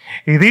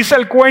 Y dice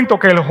el cuento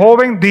que el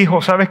joven dijo,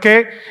 ¿sabes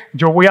qué?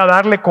 Yo voy a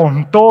darle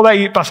con toda.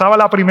 Y pasaba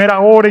la primera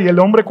hora y el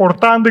hombre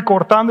cortando y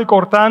cortando y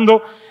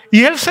cortando.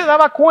 Y él se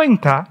daba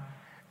cuenta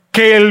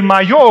que el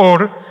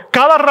mayor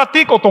cada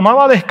ratico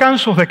tomaba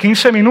descansos de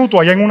 15 minutos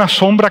allá en una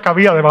sombra que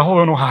había debajo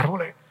de unos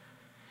árboles.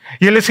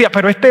 Y él decía,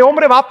 pero este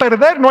hombre va a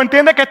perder, no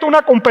entiende que esto es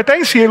una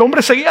competencia. Y el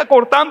hombre seguía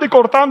cortando y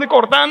cortando y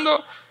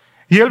cortando.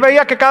 Y él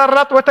veía que cada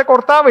rato este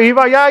cortaba y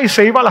iba allá y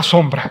se iba a la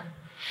sombra.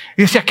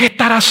 Y decía, ¿qué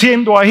estará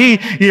haciendo ahí?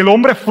 Y el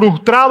hombre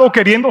frustrado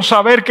queriendo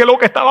saber qué es lo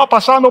que estaba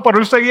pasando, pero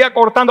él seguía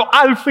cortando.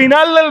 Al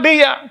final del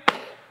día,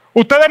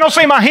 Ustedes no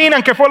se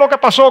imaginan qué fue lo que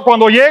pasó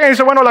cuando llegan y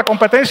dicen, bueno, la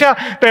competencia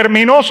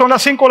terminó, son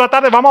las 5 de la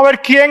tarde, vamos a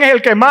ver quién es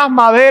el que más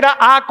madera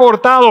ha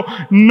cortado.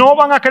 No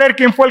van a creer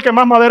quién fue el que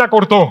más madera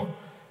cortó.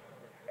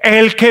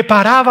 El que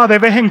paraba de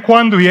vez en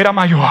cuando y era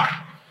mayor.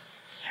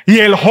 Y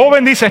el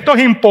joven dice, esto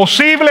es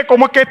imposible,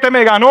 ¿cómo es que este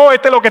me ganó?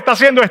 Este lo que está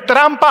haciendo es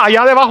trampa.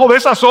 Allá debajo de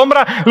esa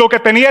sombra lo que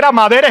tenía era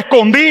madera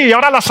escondida y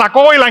ahora la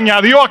sacó y la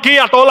añadió aquí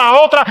a toda la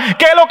otra.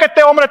 ¿Qué es lo que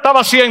este hombre estaba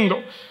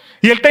haciendo?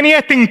 Y él tenía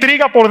esta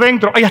intriga por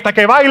dentro. Y hasta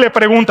que va y le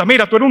pregunta,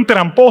 mira, tú eres un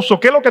tramposo.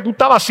 ¿Qué es lo que tú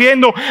estabas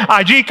haciendo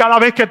allí cada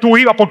vez que tú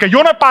ibas? Porque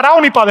yo no he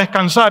parado ni para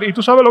descansar. ¿Y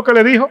tú sabes lo que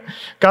le dijo?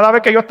 Cada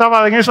vez que yo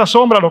estaba en esa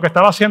sombra, lo que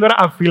estaba haciendo era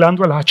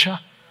afilando el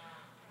hacha.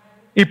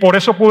 Y por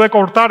eso pude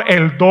cortar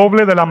el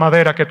doble de la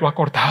madera que tú has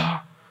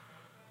cortado.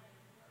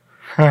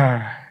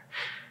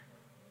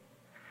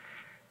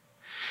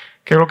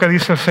 ¿Qué es lo que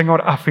dice el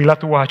Señor? Afila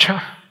tu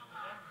hacha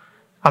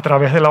a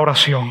través de la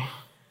oración.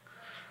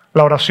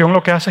 La oración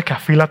lo que hace es que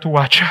afila tu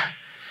hacha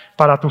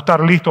para tú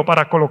estar listo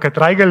para con lo que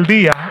traiga el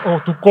día,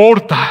 o tú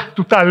cortas,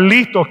 tú estás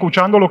listo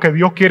escuchando lo que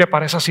Dios quiere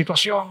para esa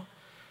situación.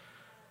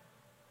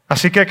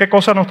 Así que, ¿qué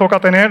cosa nos toca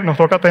tener? Nos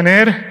toca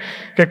tener,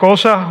 ¿qué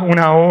cosa?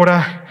 Una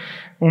hora,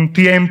 un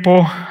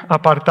tiempo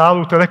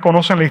apartado. Ustedes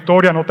conocen la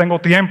historia, no tengo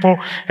tiempo.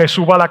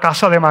 Jesús va a la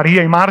casa de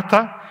María y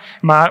Marta.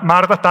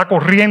 Marta está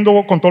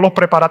corriendo con todos los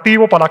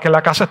preparativos para que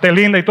la casa esté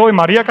linda y todo. Y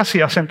María casi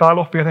sentada a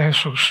los pies de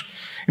Jesús.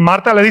 Y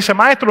Marta le dice,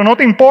 maestro, ¿no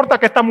te importa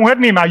que esta mujer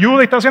ni me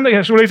ayude? Y está haciendo. Y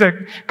Jesús le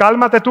dice,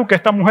 cálmate tú, que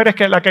esta mujer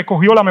es la que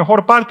cogió la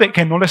mejor parte,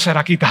 que no le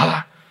será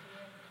quitada.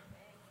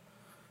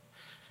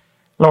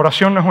 La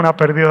oración no es una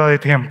pérdida de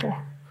tiempo.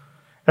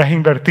 Es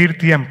invertir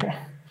tiempo.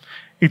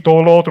 Y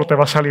todo lo otro te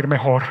va a salir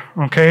mejor.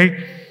 ¿Ok?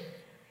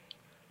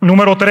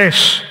 Número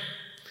 3.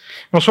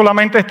 No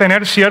solamente es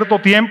tener cierto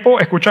tiempo,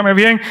 escúchame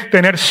bien,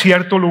 tener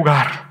cierto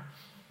lugar.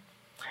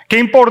 Qué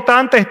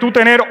importante es tú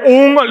tener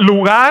un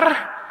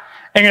lugar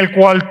en el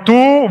cual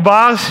tú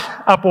vas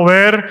a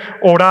poder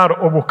orar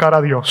o buscar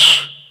a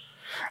Dios.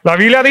 La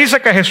Biblia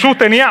dice que Jesús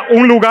tenía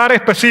un lugar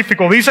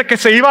específico. Dice que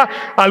se iba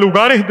a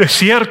lugares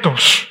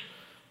desiertos.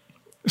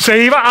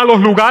 Se iba a los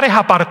lugares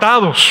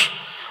apartados.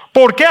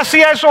 ¿Por qué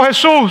hacía eso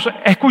Jesús?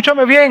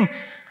 Escúchame bien,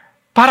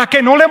 para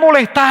que no le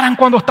molestaran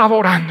cuando estaba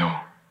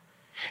orando.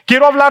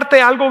 Quiero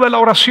hablarte algo de la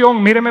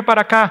oración. Míreme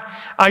para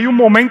acá. Hay un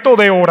momento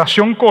de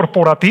oración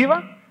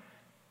corporativa,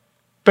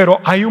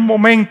 pero hay un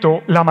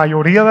momento, la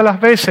mayoría de las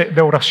veces,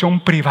 de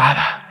oración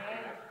privada.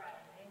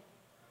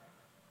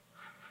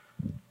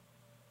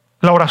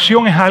 La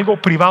oración es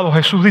algo privado.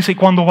 Jesús dice, y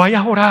cuando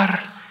vayas a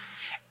orar,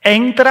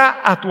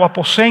 entra a tu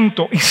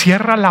aposento y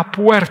cierra la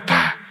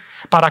puerta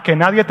para que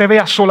nadie te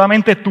vea,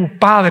 solamente tu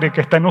Padre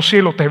que está en los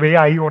cielos te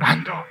vea ahí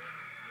orando.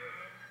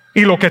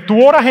 Y lo que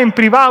tú oras en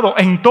privado,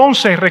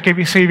 entonces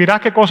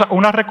recibirás, ¿qué cosa?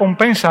 Una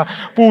recompensa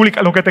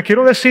pública. Lo que te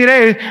quiero decir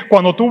es,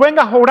 cuando tú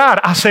vengas a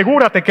orar,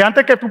 asegúrate que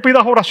antes que tú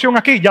pidas oración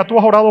aquí, ya tú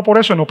has orado por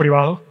eso en lo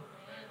privado.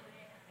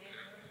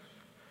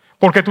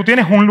 Porque tú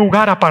tienes un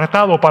lugar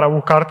apartado para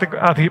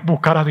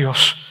buscar a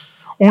Dios.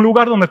 Un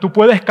lugar donde tú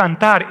puedes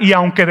cantar y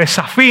aunque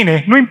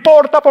desafines, no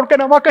importa porque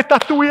nada más que estás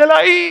tú y él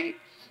ahí.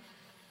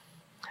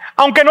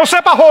 Aunque no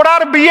sepas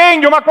orar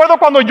bien, yo me acuerdo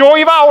cuando yo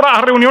iba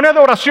a reuniones de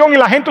oración y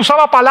la gente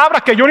usaba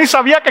palabras que yo ni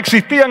sabía que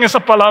existían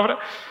esas palabras.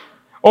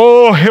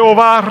 Oh,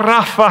 Jehová,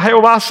 Rafa,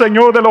 Jehová,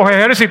 Señor de los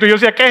ejércitos. Y yo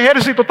decía, ¿qué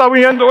ejército está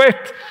viendo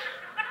este?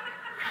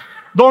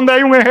 ¿Dónde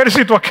hay un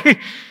ejército aquí?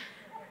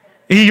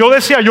 Y yo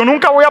decía, yo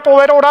nunca voy a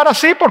poder orar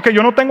así porque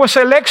yo no tengo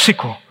ese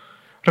léxico.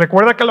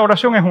 Recuerda que la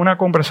oración es una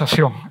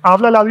conversación.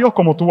 Háblale a Dios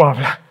como tú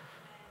hablas.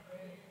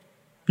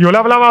 Yo le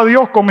hablaba a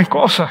Dios con mis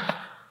cosas.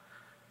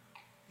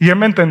 Y Él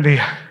me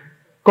entendía.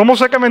 ¿Cómo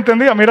sé que me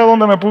entendía? Mira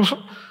dónde me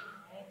puso.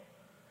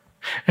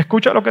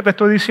 Escucha lo que te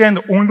estoy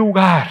diciendo. Un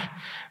lugar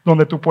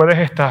donde tú puedes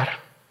estar.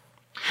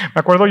 Me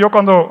acuerdo yo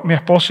cuando mi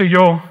esposa y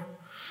yo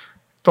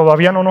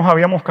todavía no nos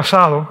habíamos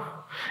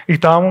casado y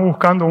estábamos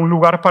buscando un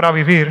lugar para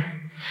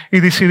vivir y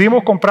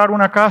decidimos comprar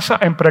una casa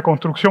en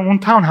preconstrucción, un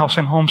townhouse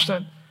en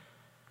Homestead.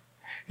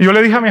 Y yo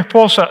le dije a mi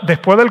esposa,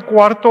 después del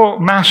cuarto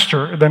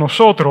master de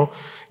nosotros,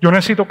 yo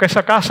necesito que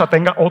esa casa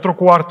tenga otro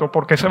cuarto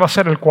porque ese va a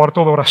ser el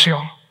cuarto de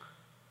oración.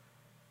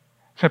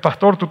 Dice,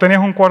 pastor, ¿tú tenías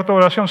un cuarto de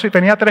oración? Sí,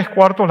 tenía 3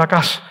 cuartos la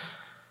casa.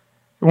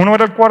 Uno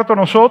era el cuarto de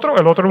nosotros,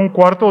 el otro era un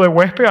cuarto de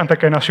huésped antes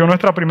que nació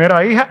nuestra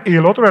primera hija y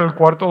el otro era el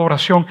cuarto de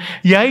oración.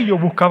 Y ahí yo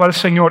buscaba al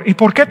Señor. ¿Y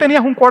por qué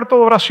tenías un cuarto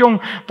de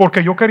oración?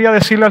 Porque yo quería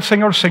decirle al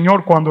Señor,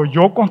 Señor, cuando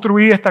yo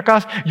construí esta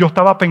casa, yo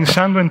estaba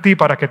pensando en ti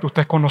para que tú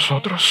estés con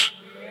nosotros.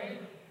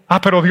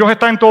 Ah, pero Dios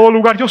está en todo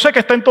lugar. Yo sé que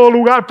está en todo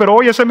lugar, pero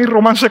hoy ese es mi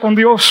romance con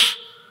Dios.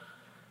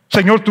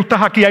 Señor, tú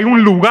estás aquí, hay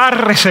un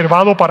lugar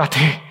reservado para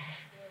ti.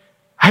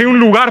 Hay un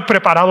lugar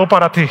preparado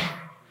para ti.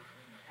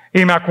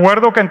 Y me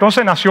acuerdo que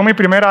entonces nació mi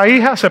primera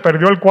hija, se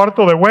perdió el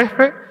cuarto de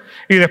huésped.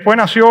 Y después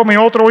nació mi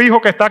otro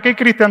hijo que está aquí,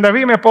 Cristian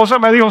David. Mi esposa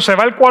me dijo, se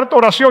va el cuarto de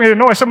oración. Y yo,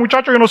 no, ese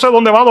muchacho yo no sé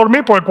dónde va a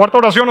dormir, porque el cuarto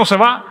de oración no se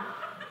va.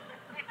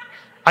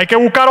 Hay que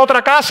buscar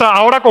otra casa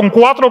ahora con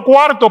 4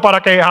 cuartos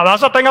para que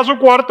Hadassah tenga su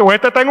cuarto,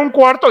 este tenga un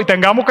cuarto y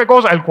tengamos, ¿qué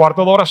cosa? El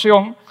cuarto de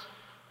oración.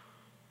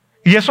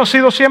 Y eso ha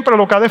sido siempre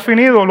lo que ha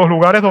definido los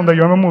lugares donde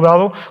yo me he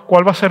mudado.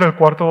 ¿Cuál va a ser el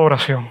cuarto de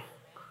oración?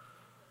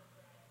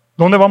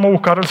 ¿Dónde vamos a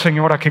buscar al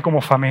Señor aquí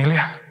como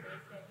familia?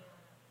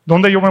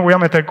 ¿Dónde yo me voy a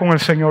meter con el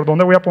Señor?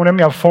 ¿Dónde voy a poner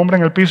mi alfombra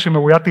en el piso y me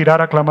voy a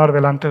tirar a clamar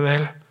delante de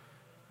Él?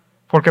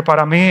 Porque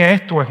para mí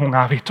esto es un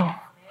hábito.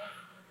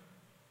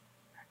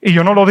 Y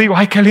yo no lo digo,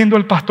 ay, qué lindo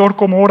el pastor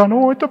como ora.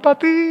 No, esto es para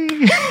ti.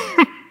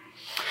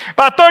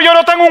 Pastor, yo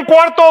no tengo un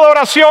cuarto de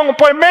oración.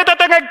 Pues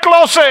métete en el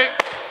closet.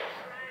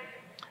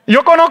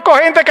 Yo conozco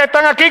gente que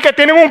están aquí que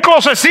tienen un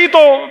closecito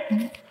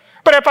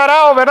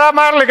preparado, ¿verdad,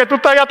 Marley? Que tú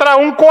estás ahí atrás,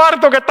 un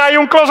cuarto que está ahí,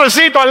 un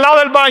closecito al lado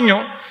del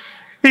baño.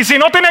 Y si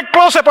no tienes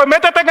closet, pues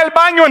métete en el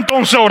baño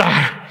entonces a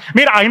orar.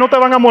 Mira, ahí no te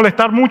van a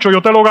molestar mucho,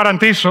 yo te lo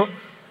garantizo.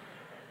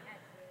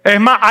 Es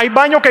más, hay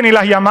baños que ni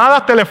las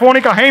llamadas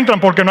telefónicas entran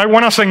porque no hay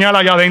buena señal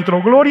allá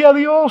adentro. Gloria a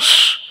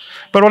Dios.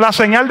 Pero la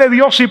señal de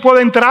Dios sí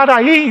puede entrar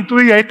ahí. Y tú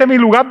dices, este es mi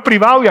lugar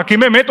privado y aquí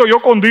me meto yo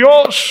con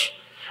Dios.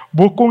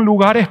 Busca un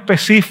lugar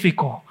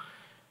específico.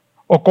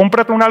 O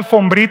cómprate una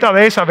alfombrita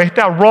de esa,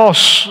 vete a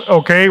Ross,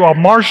 okay, o a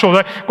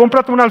Marshall,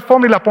 cómprate una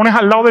alfombra y la pones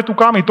al lado de tu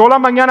cama. Y toda la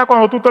mañana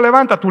cuando tú te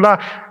levantas, tú la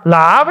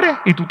abres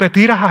y tú te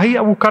tiras ahí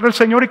a buscar al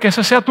Señor y que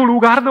ese sea tu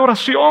lugar de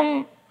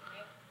oración.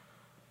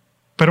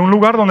 Pero un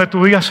lugar donde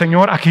tú digas,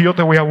 Señor, aquí yo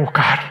te voy a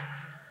buscar.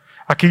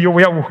 Aquí yo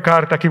voy a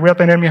buscarte, aquí voy a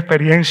tener mi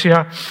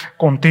experiencia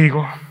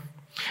contigo.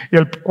 Y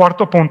el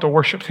cuarto punto,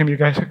 worship team, you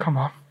guys, come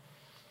on.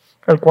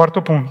 El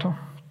cuarto punto,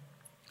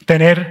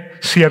 tener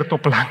cierto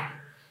plan.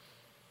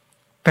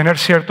 Tener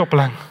cierto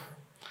plan.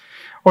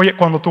 Oye,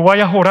 cuando tú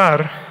vayas a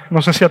orar,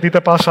 no sé si a ti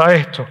te pasa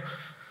esto,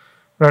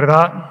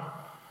 ¿verdad?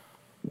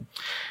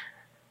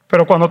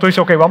 Pero cuando tú dices,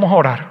 ok, vamos a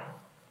orar,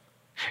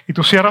 y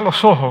tú cierras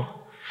los ojos,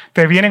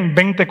 te vienen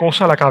 20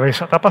 cosas a la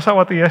cabeza. ¿Te ha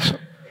pasado a ti eso?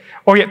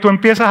 Oye, tú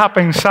empiezas a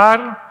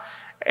pensar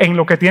en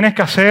lo que tienes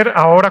que hacer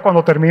ahora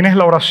cuando termines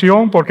la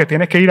oración, porque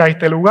tienes que ir a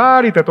este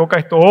lugar y te toca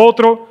esto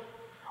otro.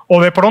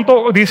 O de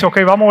pronto dices,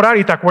 ok, vamos a orar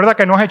y te acuerdas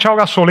que no has echado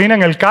gasolina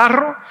en el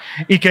carro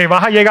y que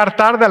vas a llegar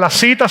tarde a la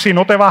cita si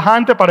no te vas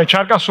antes para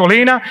echar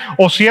gasolina.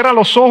 O cierras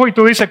los ojos y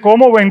tú dices,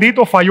 ¿cómo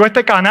bendito falló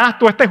este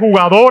canasto, este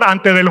jugador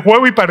antes del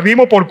juego y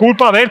perdimos por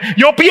culpa de él?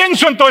 Yo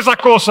pienso en todas esas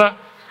cosas.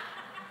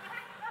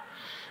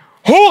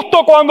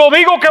 Justo cuando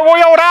digo que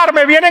voy a orar,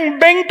 me vienen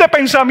 20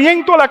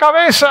 pensamientos a la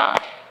cabeza.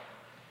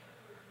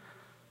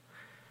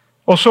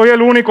 ¿O soy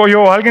el único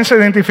yo? ¿Alguien se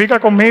identifica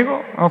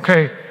conmigo? Ok.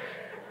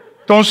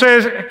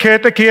 Entonces, ¿qué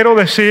te quiero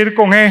decir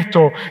con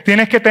esto?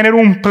 Tienes que tener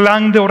un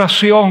plan de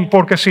oración,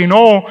 porque si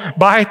no,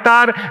 vas a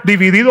estar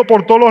dividido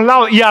por todos los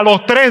lados. Y a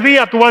los 3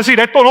 días tú vas a decir,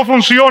 esto no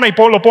funciona, y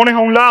lo pones a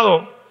un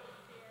lado.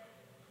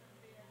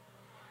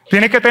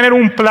 Tienes que tener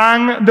un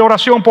plan de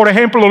oración. Por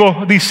ejemplo,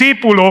 los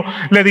discípulos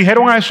le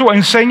dijeron a Jesús,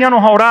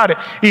 enséñanos a orar.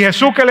 Y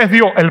Jesús, ¿qué les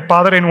dio? El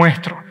Padre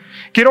Nuestro.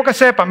 Quiero que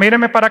sepan,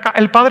 mírenme para acá,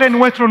 el Padre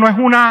Nuestro no es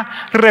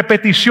una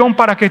repetición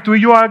para que tú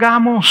y yo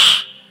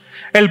hagamos.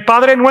 El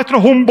Padre Nuestro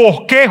es un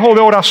bosquejo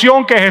de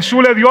oración que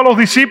Jesús le dio a los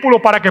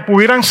discípulos para que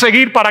pudieran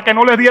seguir, para que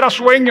no les diera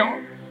sueño.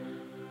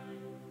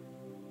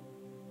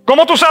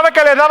 ¿Cómo tú sabes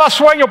que les daba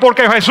sueño?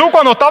 Porque Jesús,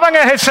 cuando estaba en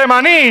el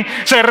Getsemaní,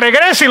 se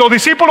regresa y los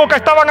discípulos, ¿qué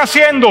estaban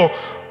haciendo?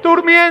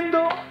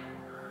 Durmiendo.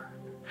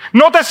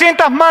 No te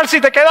sientas mal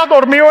si te quedas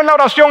dormido en la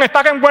oración.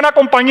 Estás en buena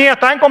compañía.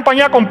 Estás en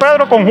compañía con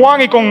Pedro, con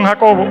Juan y con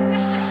Jacobo.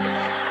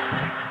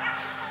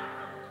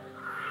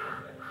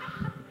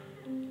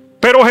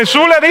 Pero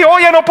Jesús le dijo,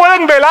 oye, no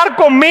pueden velar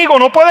conmigo,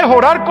 no puedes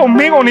orar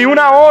conmigo ni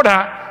una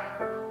hora.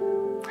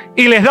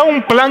 Y les da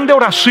un plan de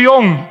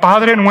oración.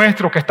 Padre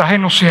nuestro que estás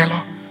en los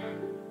cielos,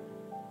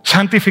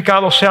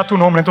 santificado sea tu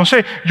nombre.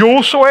 Entonces yo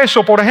uso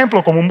eso, por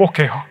ejemplo, como un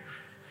bosquejo.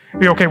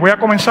 Digo, ok, voy a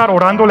comenzar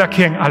orándole a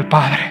quién, al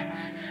Padre.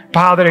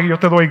 Padre, yo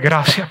te doy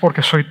gracias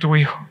porque soy tu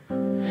hijo.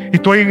 Y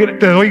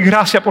te doy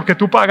gracias porque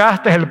tú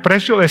pagaste el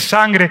precio de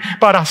sangre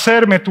para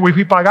hacerme tu hijo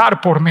y pagar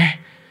por mí.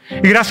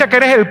 Y gracias que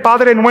eres el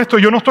Padre nuestro.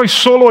 Yo no estoy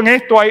solo en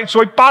esto,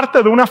 soy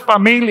parte de una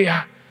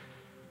familia.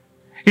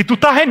 Y tú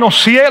estás en los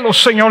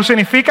cielos, Señor.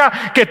 Significa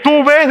que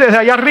tú ves desde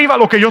allá arriba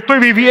lo que yo estoy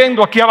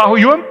viviendo aquí abajo.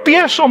 Yo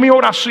empiezo mi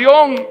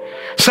oración.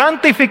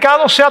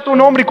 Santificado sea tu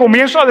nombre. Y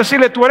comienzo a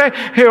decirle, tú eres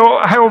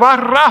Jehová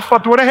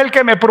Rafa. Tú eres el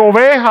que me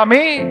provees a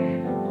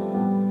mí.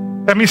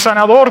 Es mi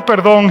sanador,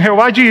 perdón.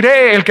 Jehová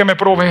Jireh, el que me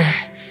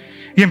provee.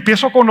 Y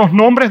empiezo con los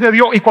nombres de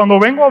Dios. Y cuando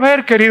vengo a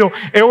ver, querido,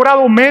 he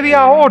orado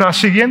media hora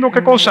siguiendo,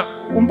 ¿qué cosa?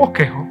 Un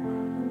bosquejo.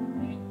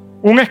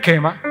 Un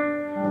esquema.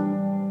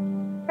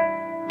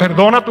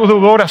 Perdona tus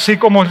deudores así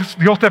como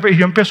Dios te... Y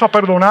yo empiezo a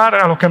perdonar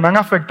a los que me han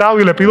afectado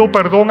y le pido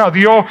perdón a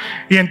Dios.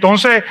 Y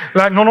entonces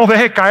no nos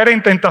deje caer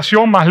en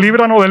tentación, mas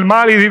líbranos del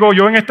mal. Y digo,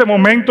 yo en este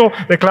momento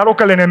declaro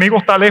que el enemigo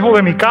está lejos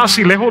de mi casa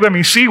y lejos de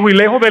mis hijos y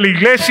lejos de la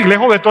iglesia y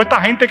lejos de toda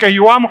esta gente que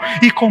yo amo.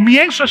 Y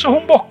comienzo, eso es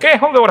un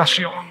bosquejo de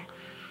oración.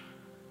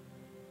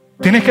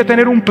 Tienes que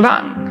tener un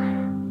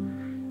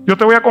plan. Yo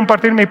te voy a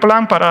compartir mi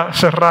plan para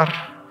cerrar,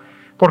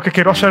 porque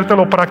quiero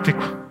hacértelo práctico.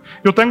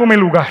 Yo tengo mi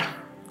lugar,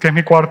 que es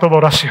mi cuarto de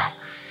oración.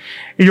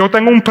 Y yo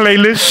tengo un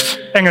playlist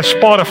en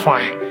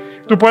Spotify.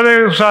 Tú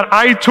puedes usar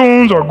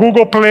iTunes o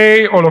Google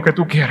Play o lo que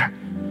tú quieras.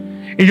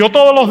 Y yo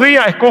todos los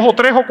días escojo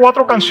 3 o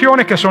 4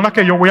 canciones que son las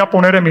que yo voy a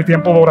poner en mi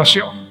tiempo de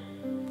oración.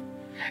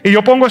 Y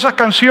yo pongo esas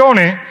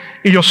canciones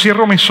y yo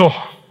cierro mis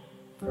ojos.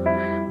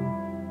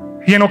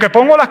 Y en lo que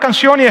pongo las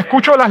canciones y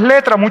escucho las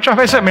letras, muchas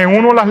veces me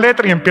uno a las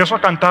letras y empiezo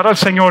a cantar al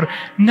Señor.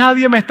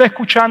 Nadie me está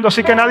escuchando,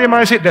 así que nadie me va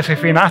a decir,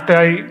 desafinaste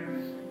ahí.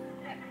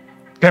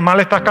 ¿Qué mal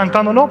estás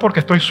cantando? No,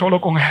 porque estoy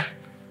solo con Él.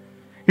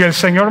 Y el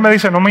Señor me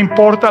dice, no me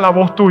importa la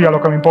voz tuya, lo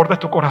que me importa es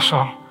tu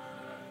corazón.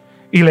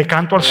 Y le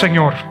canto al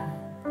Señor.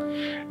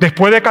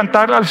 Después de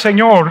cantarle al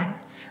Señor,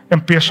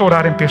 empiezo a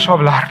orar, empiezo a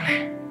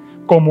hablarle.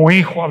 Como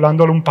hijo,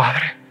 hablándole a un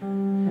padre.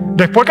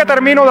 Después que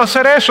termino de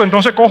hacer eso,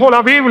 entonces cojo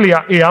la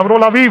Biblia y abro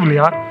la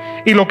Biblia.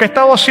 Y lo que he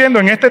estado haciendo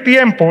en este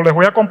tiempo, les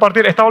voy a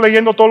compartir, he estado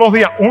leyendo todos los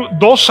días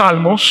 2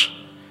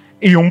 salmos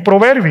y un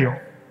proverbio.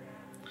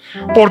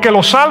 Porque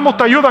los salmos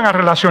te ayudan a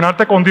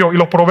relacionarte con Dios y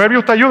los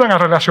proverbios te ayudan a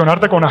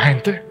relacionarte con la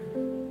gente.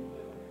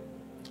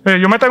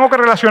 Yo me tengo que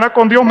relacionar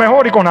con Dios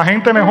mejor y con la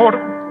gente mejor.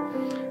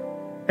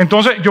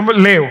 Entonces yo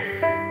leo.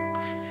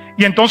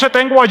 Y entonces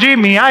tengo allí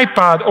mi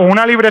iPad o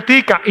una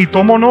libretica y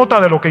tomo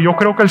nota de lo que yo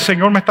creo que el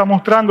Señor me está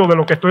mostrando, de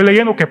lo que estoy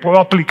leyendo, que puedo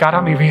aplicar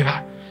a mi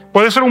vida.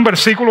 Puede ser un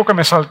versículo que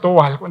me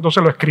saltó algo,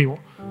 entonces lo escribo.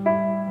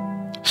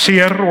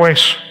 Cierro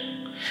eso.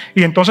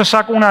 Y entonces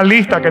saco una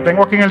lista que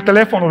tengo aquí en el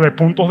teléfono de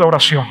puntos de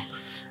oración.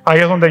 Ahí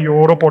es donde yo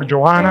oro por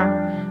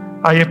Johanna.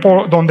 Ahí es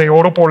donde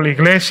oro por la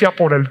iglesia,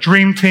 por el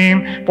Dream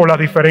Team, por las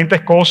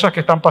diferentes cosas que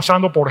están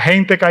pasando, por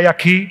gente que hay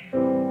aquí.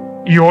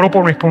 Y oro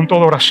por mis puntos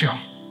de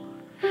oración.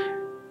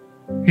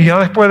 Y ya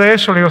después de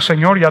eso le digo,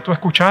 Señor, ya tú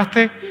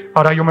escuchaste,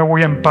 ahora yo me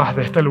voy en paz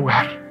de este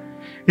lugar.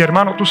 Y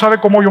hermano, ¿tú sabes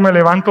cómo yo me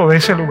levanto de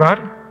ese lugar?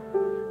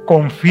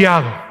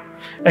 Confiado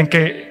en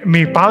que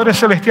mi Padre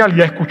Celestial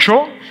ya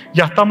escuchó,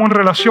 ya estamos en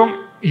relación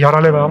y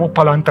ahora le damos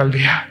para adelante al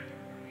día.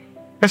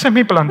 Ese es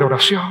mi plan de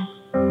oración.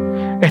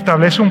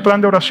 Establece un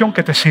plan de oración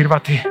que te sirva a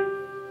ti.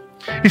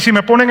 Y si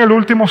me ponen el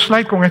último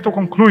slide, con esto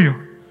concluyo.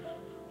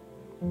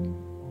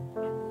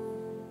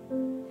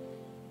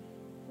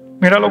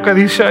 Mira lo que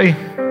dice ahí.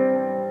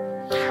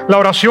 La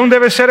oración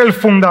debe ser el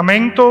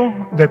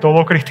fundamento de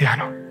todo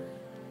cristiano.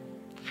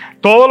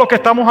 Todos los que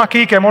estamos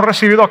aquí, que hemos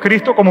recibido a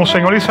Cristo como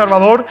Señor y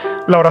Salvador,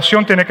 la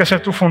oración tiene que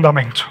ser tu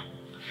fundamento.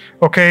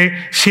 ¿Ok?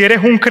 Si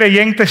eres un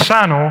creyente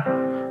sano,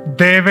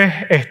 debes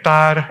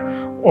estar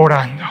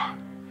orando.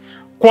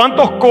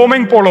 ¿Cuántos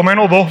comen por lo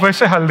menos 2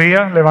 veces al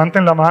día?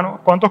 Levanten la mano.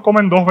 ¿Cuántos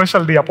comen 2 veces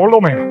al día? Por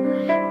lo menos.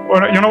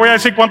 Bueno, yo no voy a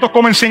decir cuántos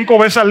comen 5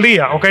 veces al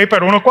día, ¿ok?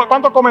 Pero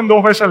 ¿cuántos comen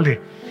 2 veces al día?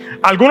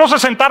 Algunos se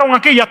sentaron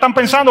aquí y ya están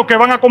pensando qué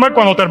van a comer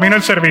cuando termine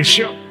el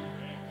servicio.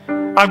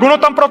 Algunos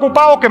están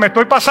preocupados que me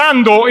estoy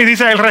pasando y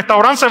dicen el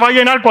restaurante se va a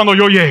llenar cuando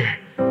yo llegue.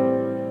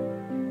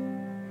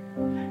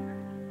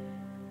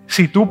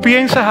 Si tú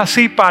piensas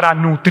así para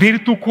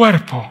nutrir tu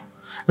cuerpo,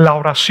 la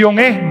oración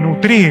es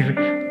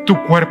nutrir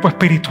tu cuerpo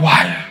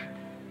espiritual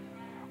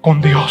con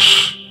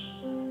Dios.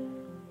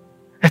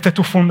 Este es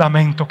tu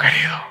fundamento,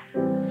 querido.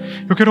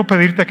 Yo quiero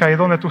pedirte que ahí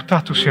donde tú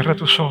estás, tú cierres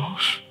tus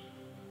ojos.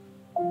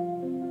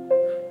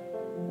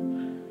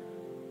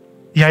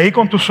 Y ahí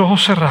con tus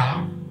ojos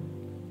cerrados,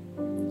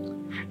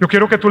 yo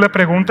quiero que tú le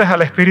preguntes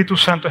al Espíritu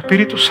Santo,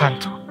 Espíritu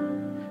Santo,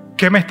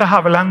 ¿qué me estás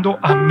hablando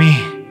a mí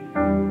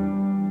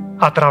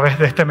a través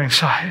de este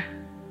mensaje?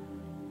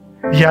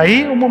 Y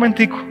ahí un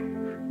momentico,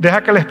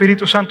 deja que el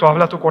Espíritu Santo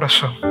hable a tu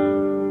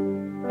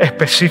corazón,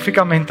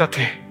 específicamente a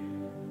ti.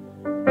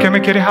 ¿Qué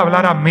me quieres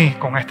hablar a mí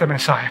con este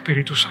mensaje,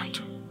 Espíritu Santo?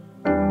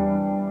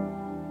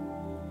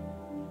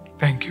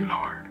 Thank you,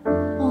 Lord.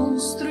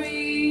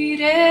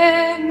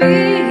 Construiré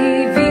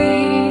mi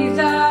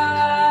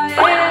vida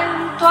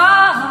en tu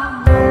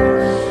amor.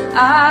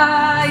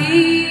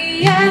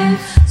 Ahí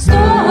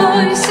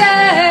estoy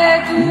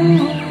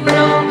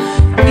seguro.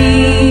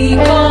 Mi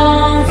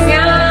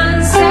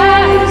confianza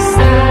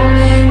está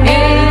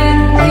en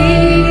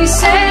ti,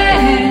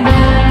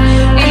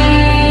 Señor,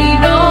 y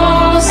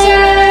no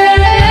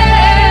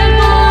seré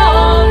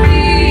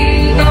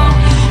movido.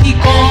 Y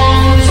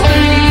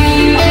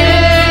construiré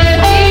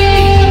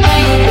mi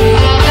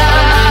vida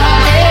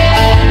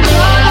en tu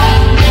amor.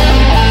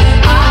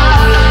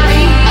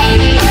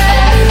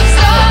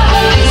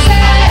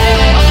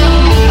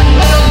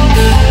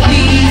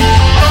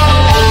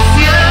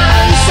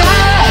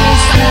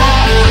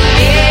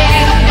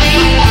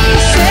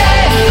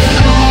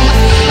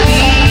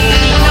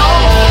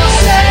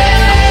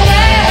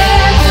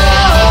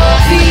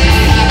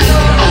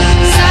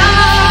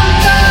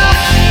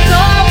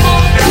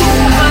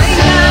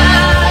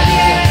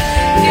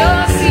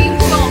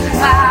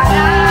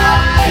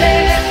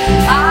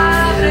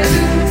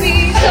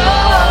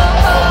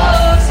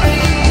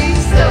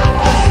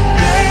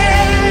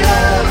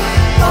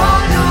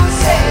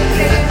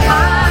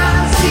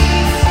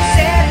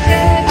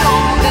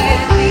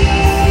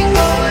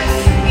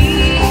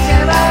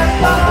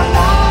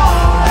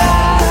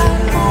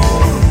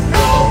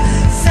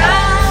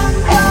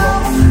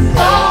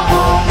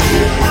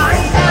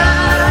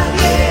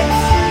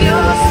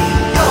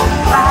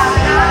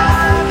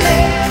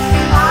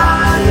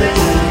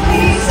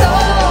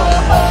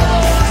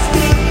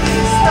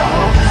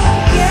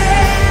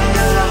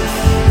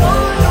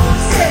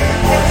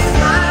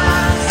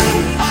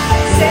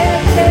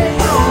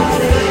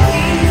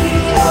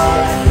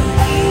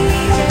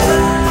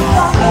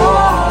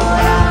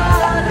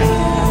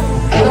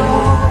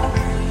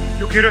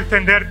 quiero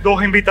extender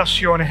 2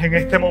 invitaciones en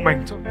este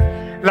momento.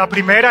 La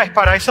primera es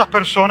para esas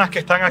personas que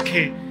están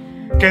aquí,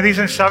 que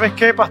dicen, ¿sabes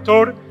qué,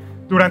 pastor?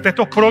 Durante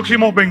estos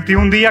próximos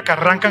 21 días que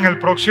arrancan el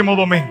próximo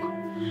domingo,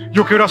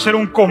 yo quiero hacer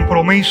un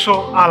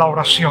compromiso a la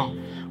oración.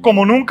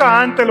 Como nunca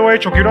antes lo he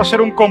hecho, quiero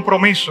hacer un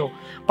compromiso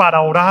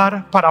para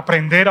orar, para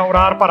aprender a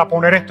orar, para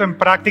poner esto en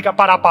práctica,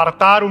 para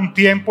apartar un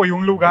tiempo y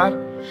un lugar.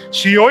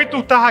 Si hoy tú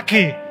estás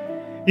aquí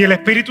y el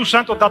Espíritu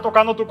Santo está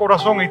tocando tu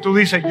corazón y tú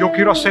dices, yo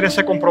quiero hacer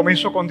ese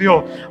compromiso con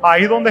Dios,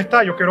 ahí donde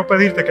está, yo quiero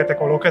pedirte que te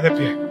coloques de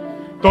pie.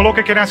 Todos los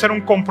que quieren hacer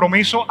un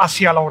compromiso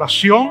hacia la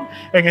oración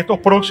en estos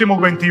próximos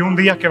 21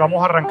 días que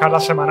vamos a arrancar la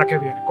semana que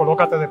viene.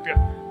 Colócate de pie.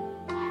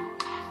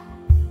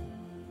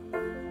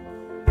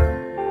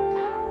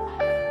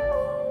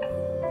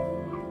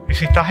 Y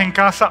si estás en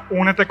casa,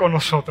 únete con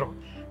nosotros.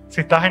 Si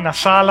estás en la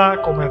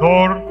sala,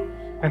 comedor,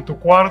 en tu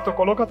cuarto,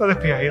 colócate de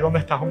pie ahí donde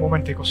estás un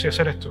momentico, si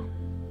ese eres tú.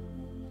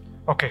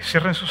 Ok,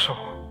 cierren sus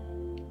ojos.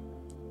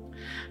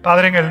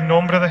 Padre, en el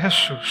nombre de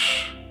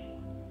Jesús,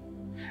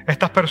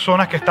 estas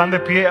personas que están de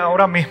pie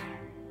ahora mismo,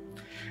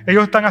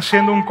 ellos están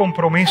haciendo un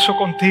compromiso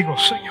contigo,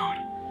 Señor,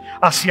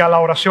 hacia la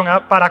oración,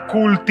 para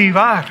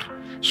cultivar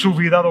su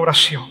vida de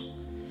oración.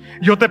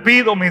 Yo te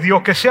pido, mi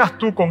Dios, que seas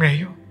tú con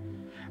ellos.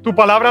 Tu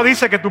palabra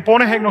dice que tú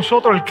pones en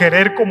nosotros el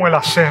querer como el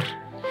hacer.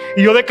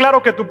 Y yo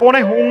declaro que tú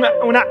pones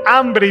una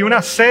hambre y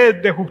una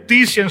sed de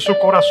justicia en su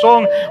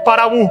corazón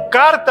para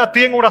buscarte a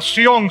ti en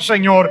oración,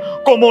 Señor,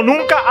 como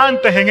nunca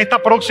antes en esta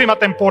próxima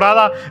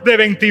temporada de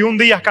 21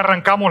 días que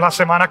arrancamos la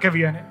semana que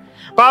viene.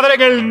 Padre,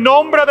 en el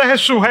nombre de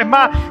Jesús, es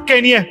más,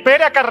 que ni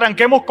espere a que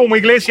arranquemos como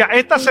iglesia.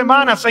 Esta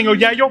semana, Señor,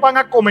 ya ellos van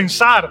a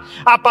comenzar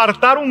a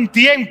apartar un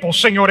tiempo,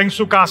 Señor, en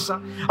su casa,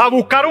 a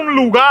buscar un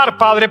lugar,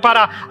 Padre,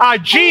 para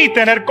allí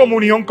tener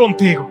comunión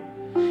contigo.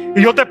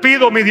 Y yo te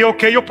pido, mi Dios,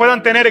 que ellos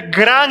puedan tener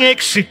gran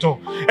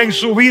éxito en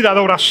su vida de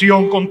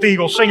oración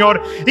contigo,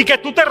 Señor. Y que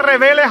tú te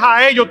reveles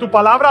a ellos. Tu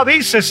palabra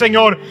dice,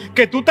 Señor,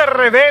 que tú te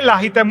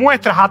revelas y te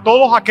muestras a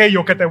todos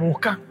aquellos que te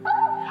buscan.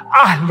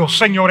 Hazlo,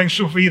 Señor, en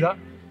sus vidas.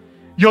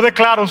 Yo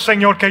declaro,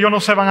 Señor, que ellos no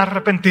se van a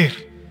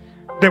arrepentir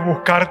de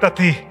buscarte a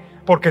ti,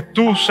 porque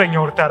tú,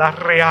 Señor, te harás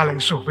real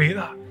en sus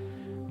vidas.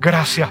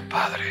 Gracias,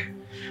 Padre.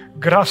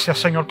 Gracias,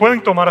 Señor.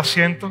 ¿Pueden tomar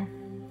asiento?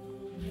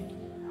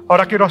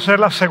 Ahora quiero hacer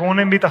la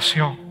segunda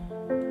invitación.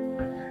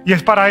 Y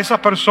es para esas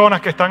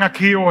personas que están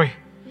aquí hoy,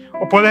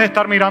 o puedes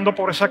estar mirando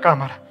por esa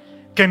cámara,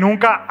 que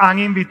nunca han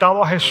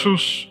invitado a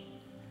Jesús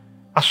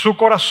a su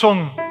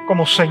corazón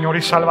como Señor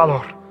y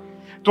Salvador.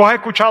 Tú has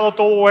escuchado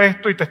todo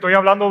esto y te estoy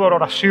hablando de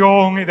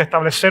oración y de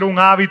establecer un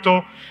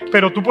hábito,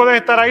 pero tú puedes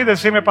estar ahí y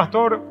decirme,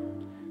 pastor,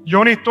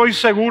 yo ni estoy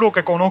seguro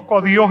que conozco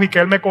a Dios y que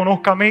Él me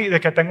conozca a mí y de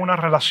que tengo una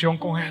relación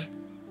con Él.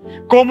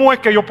 ¿Cómo es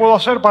que yo puedo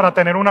hacer para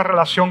tener una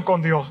relación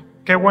con Dios?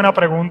 Qué buena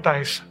pregunta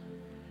esa.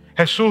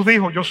 Jesús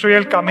dijo, yo soy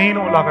el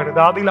camino, la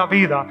verdad y la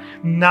vida.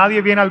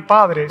 Nadie viene al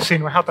Padre si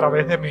no es a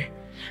través de mí.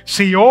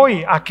 Si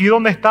hoy, aquí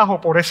donde estás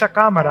o por esa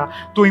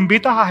cámara, tú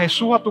invitas a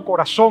Jesús a tu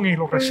corazón y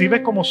lo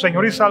recibes como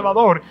Señor y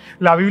Salvador,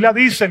 la Biblia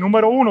dice,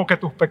 número 1, que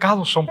tus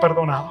pecados son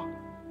perdonados.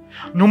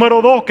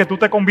 Número 2, que tú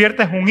te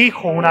conviertes en un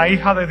hijo, una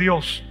hija de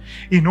Dios.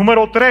 Y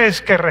número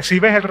 3, que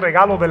recibes el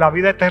regalo de la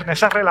vida eterna.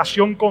 Esa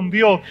relación con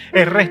Dios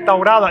es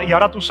restaurada y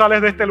ahora tú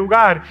sales de este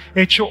lugar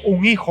hecho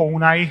un hijo,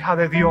 una hija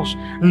de Dios,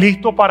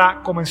 listo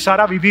para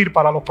comenzar a vivir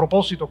para los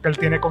propósitos que Él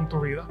tiene con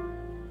tu vida.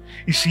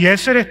 Y si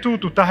ese eres tú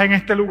estás en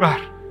este lugar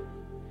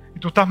y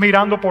tú estás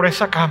mirando por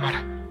esa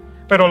cámara,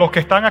 pero los que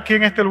están aquí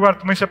en este lugar,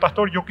 tú me dices,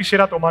 pastor, yo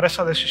quisiera tomar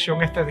esa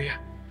decisión este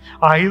día.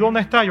 Ahí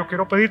donde está, yo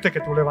quiero pedirte que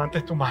tú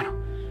levantes tu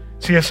mano.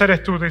 Si ese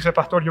eres tú, dice,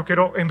 pastor, yo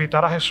quiero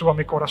invitar a Jesús a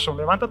mi corazón.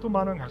 Levanta tu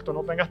mano en alto,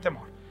 no tengas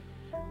temor.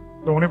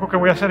 Lo único que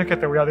voy a hacer es que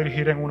te voy a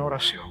dirigir en una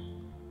oración.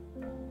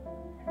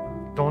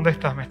 ¿Dónde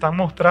estás? Me están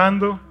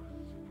mostrando.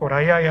 Por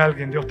ahí hay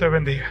alguien. Dios te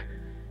bendiga.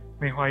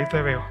 Mi hijo, ahí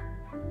te veo.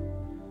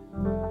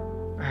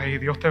 Ahí,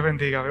 Dios te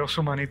bendiga. Veo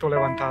su manito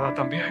levantada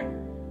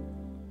también.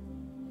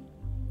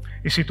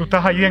 Y si tú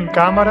estás allí en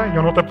cámara,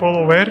 yo no te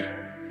puedo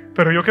ver,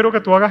 pero yo quiero que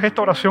tú hagas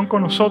esta oración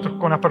con nosotros,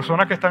 con las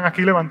personas que están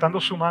aquí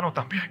levantando su mano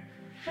también.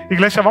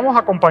 Iglesia, vamos a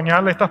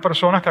acompañarle a estas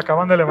personas que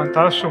acaban de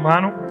levantar su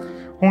mano.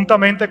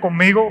 Juntamente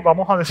conmigo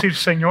vamos a decir,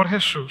 Señor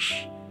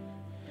Jesús,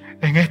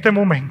 en este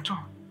momento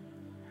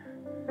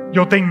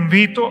yo te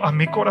invito a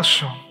mi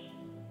corazón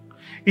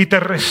y te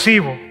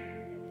recibo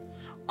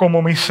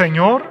como mi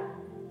Señor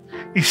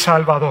y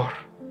Salvador.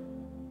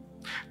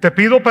 Te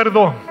pido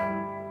perdón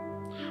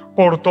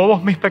por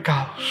todos mis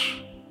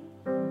pecados.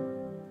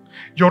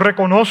 Yo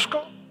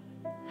reconozco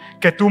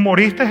que tú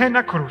moriste en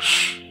la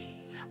cruz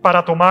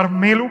para tomar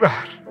mi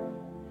lugar,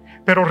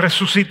 pero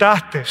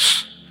resucitaste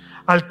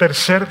al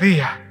tercer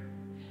día.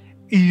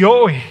 Y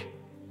hoy,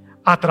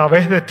 a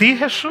través de ti,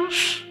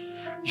 Jesús,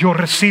 yo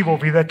recibo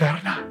vida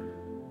eterna.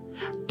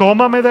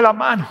 Tómame de la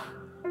mano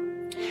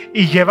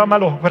y llévame a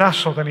los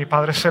brazos de mi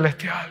Padre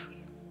Celestial.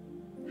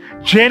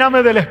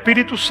 Lléname del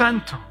Espíritu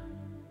Santo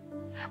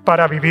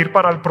para vivir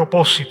para el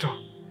propósito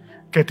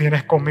que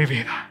tienes con mi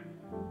vida.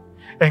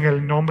 En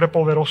el nombre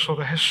poderoso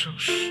de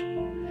Jesús.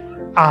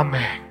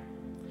 Amén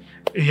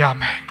y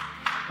amén.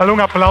 Dale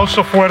un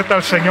aplauso fuerte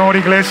al Señor,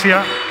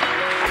 iglesia.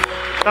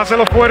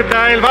 Dáselo fuerte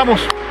a Él,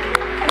 vamos.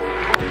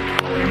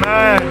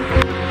 Amén.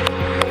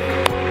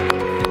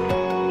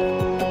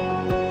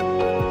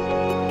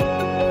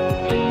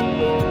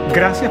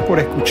 Gracias por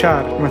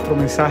escuchar nuestro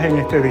mensaje en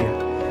este día.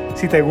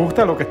 Si te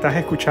gusta lo que estás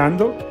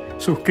escuchando,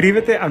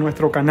 suscríbete a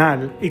nuestro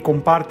canal y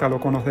compártalo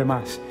con los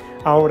demás.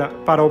 Ahora,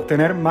 para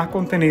obtener más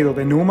contenido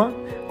de Numa,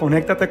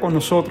 conéctate con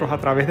nosotros a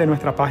través de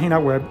nuestra página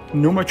web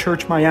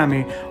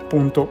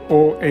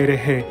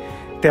numachurchmiami.org.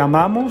 Te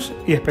amamos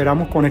y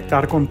esperamos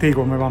conectar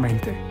contigo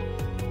nuevamente.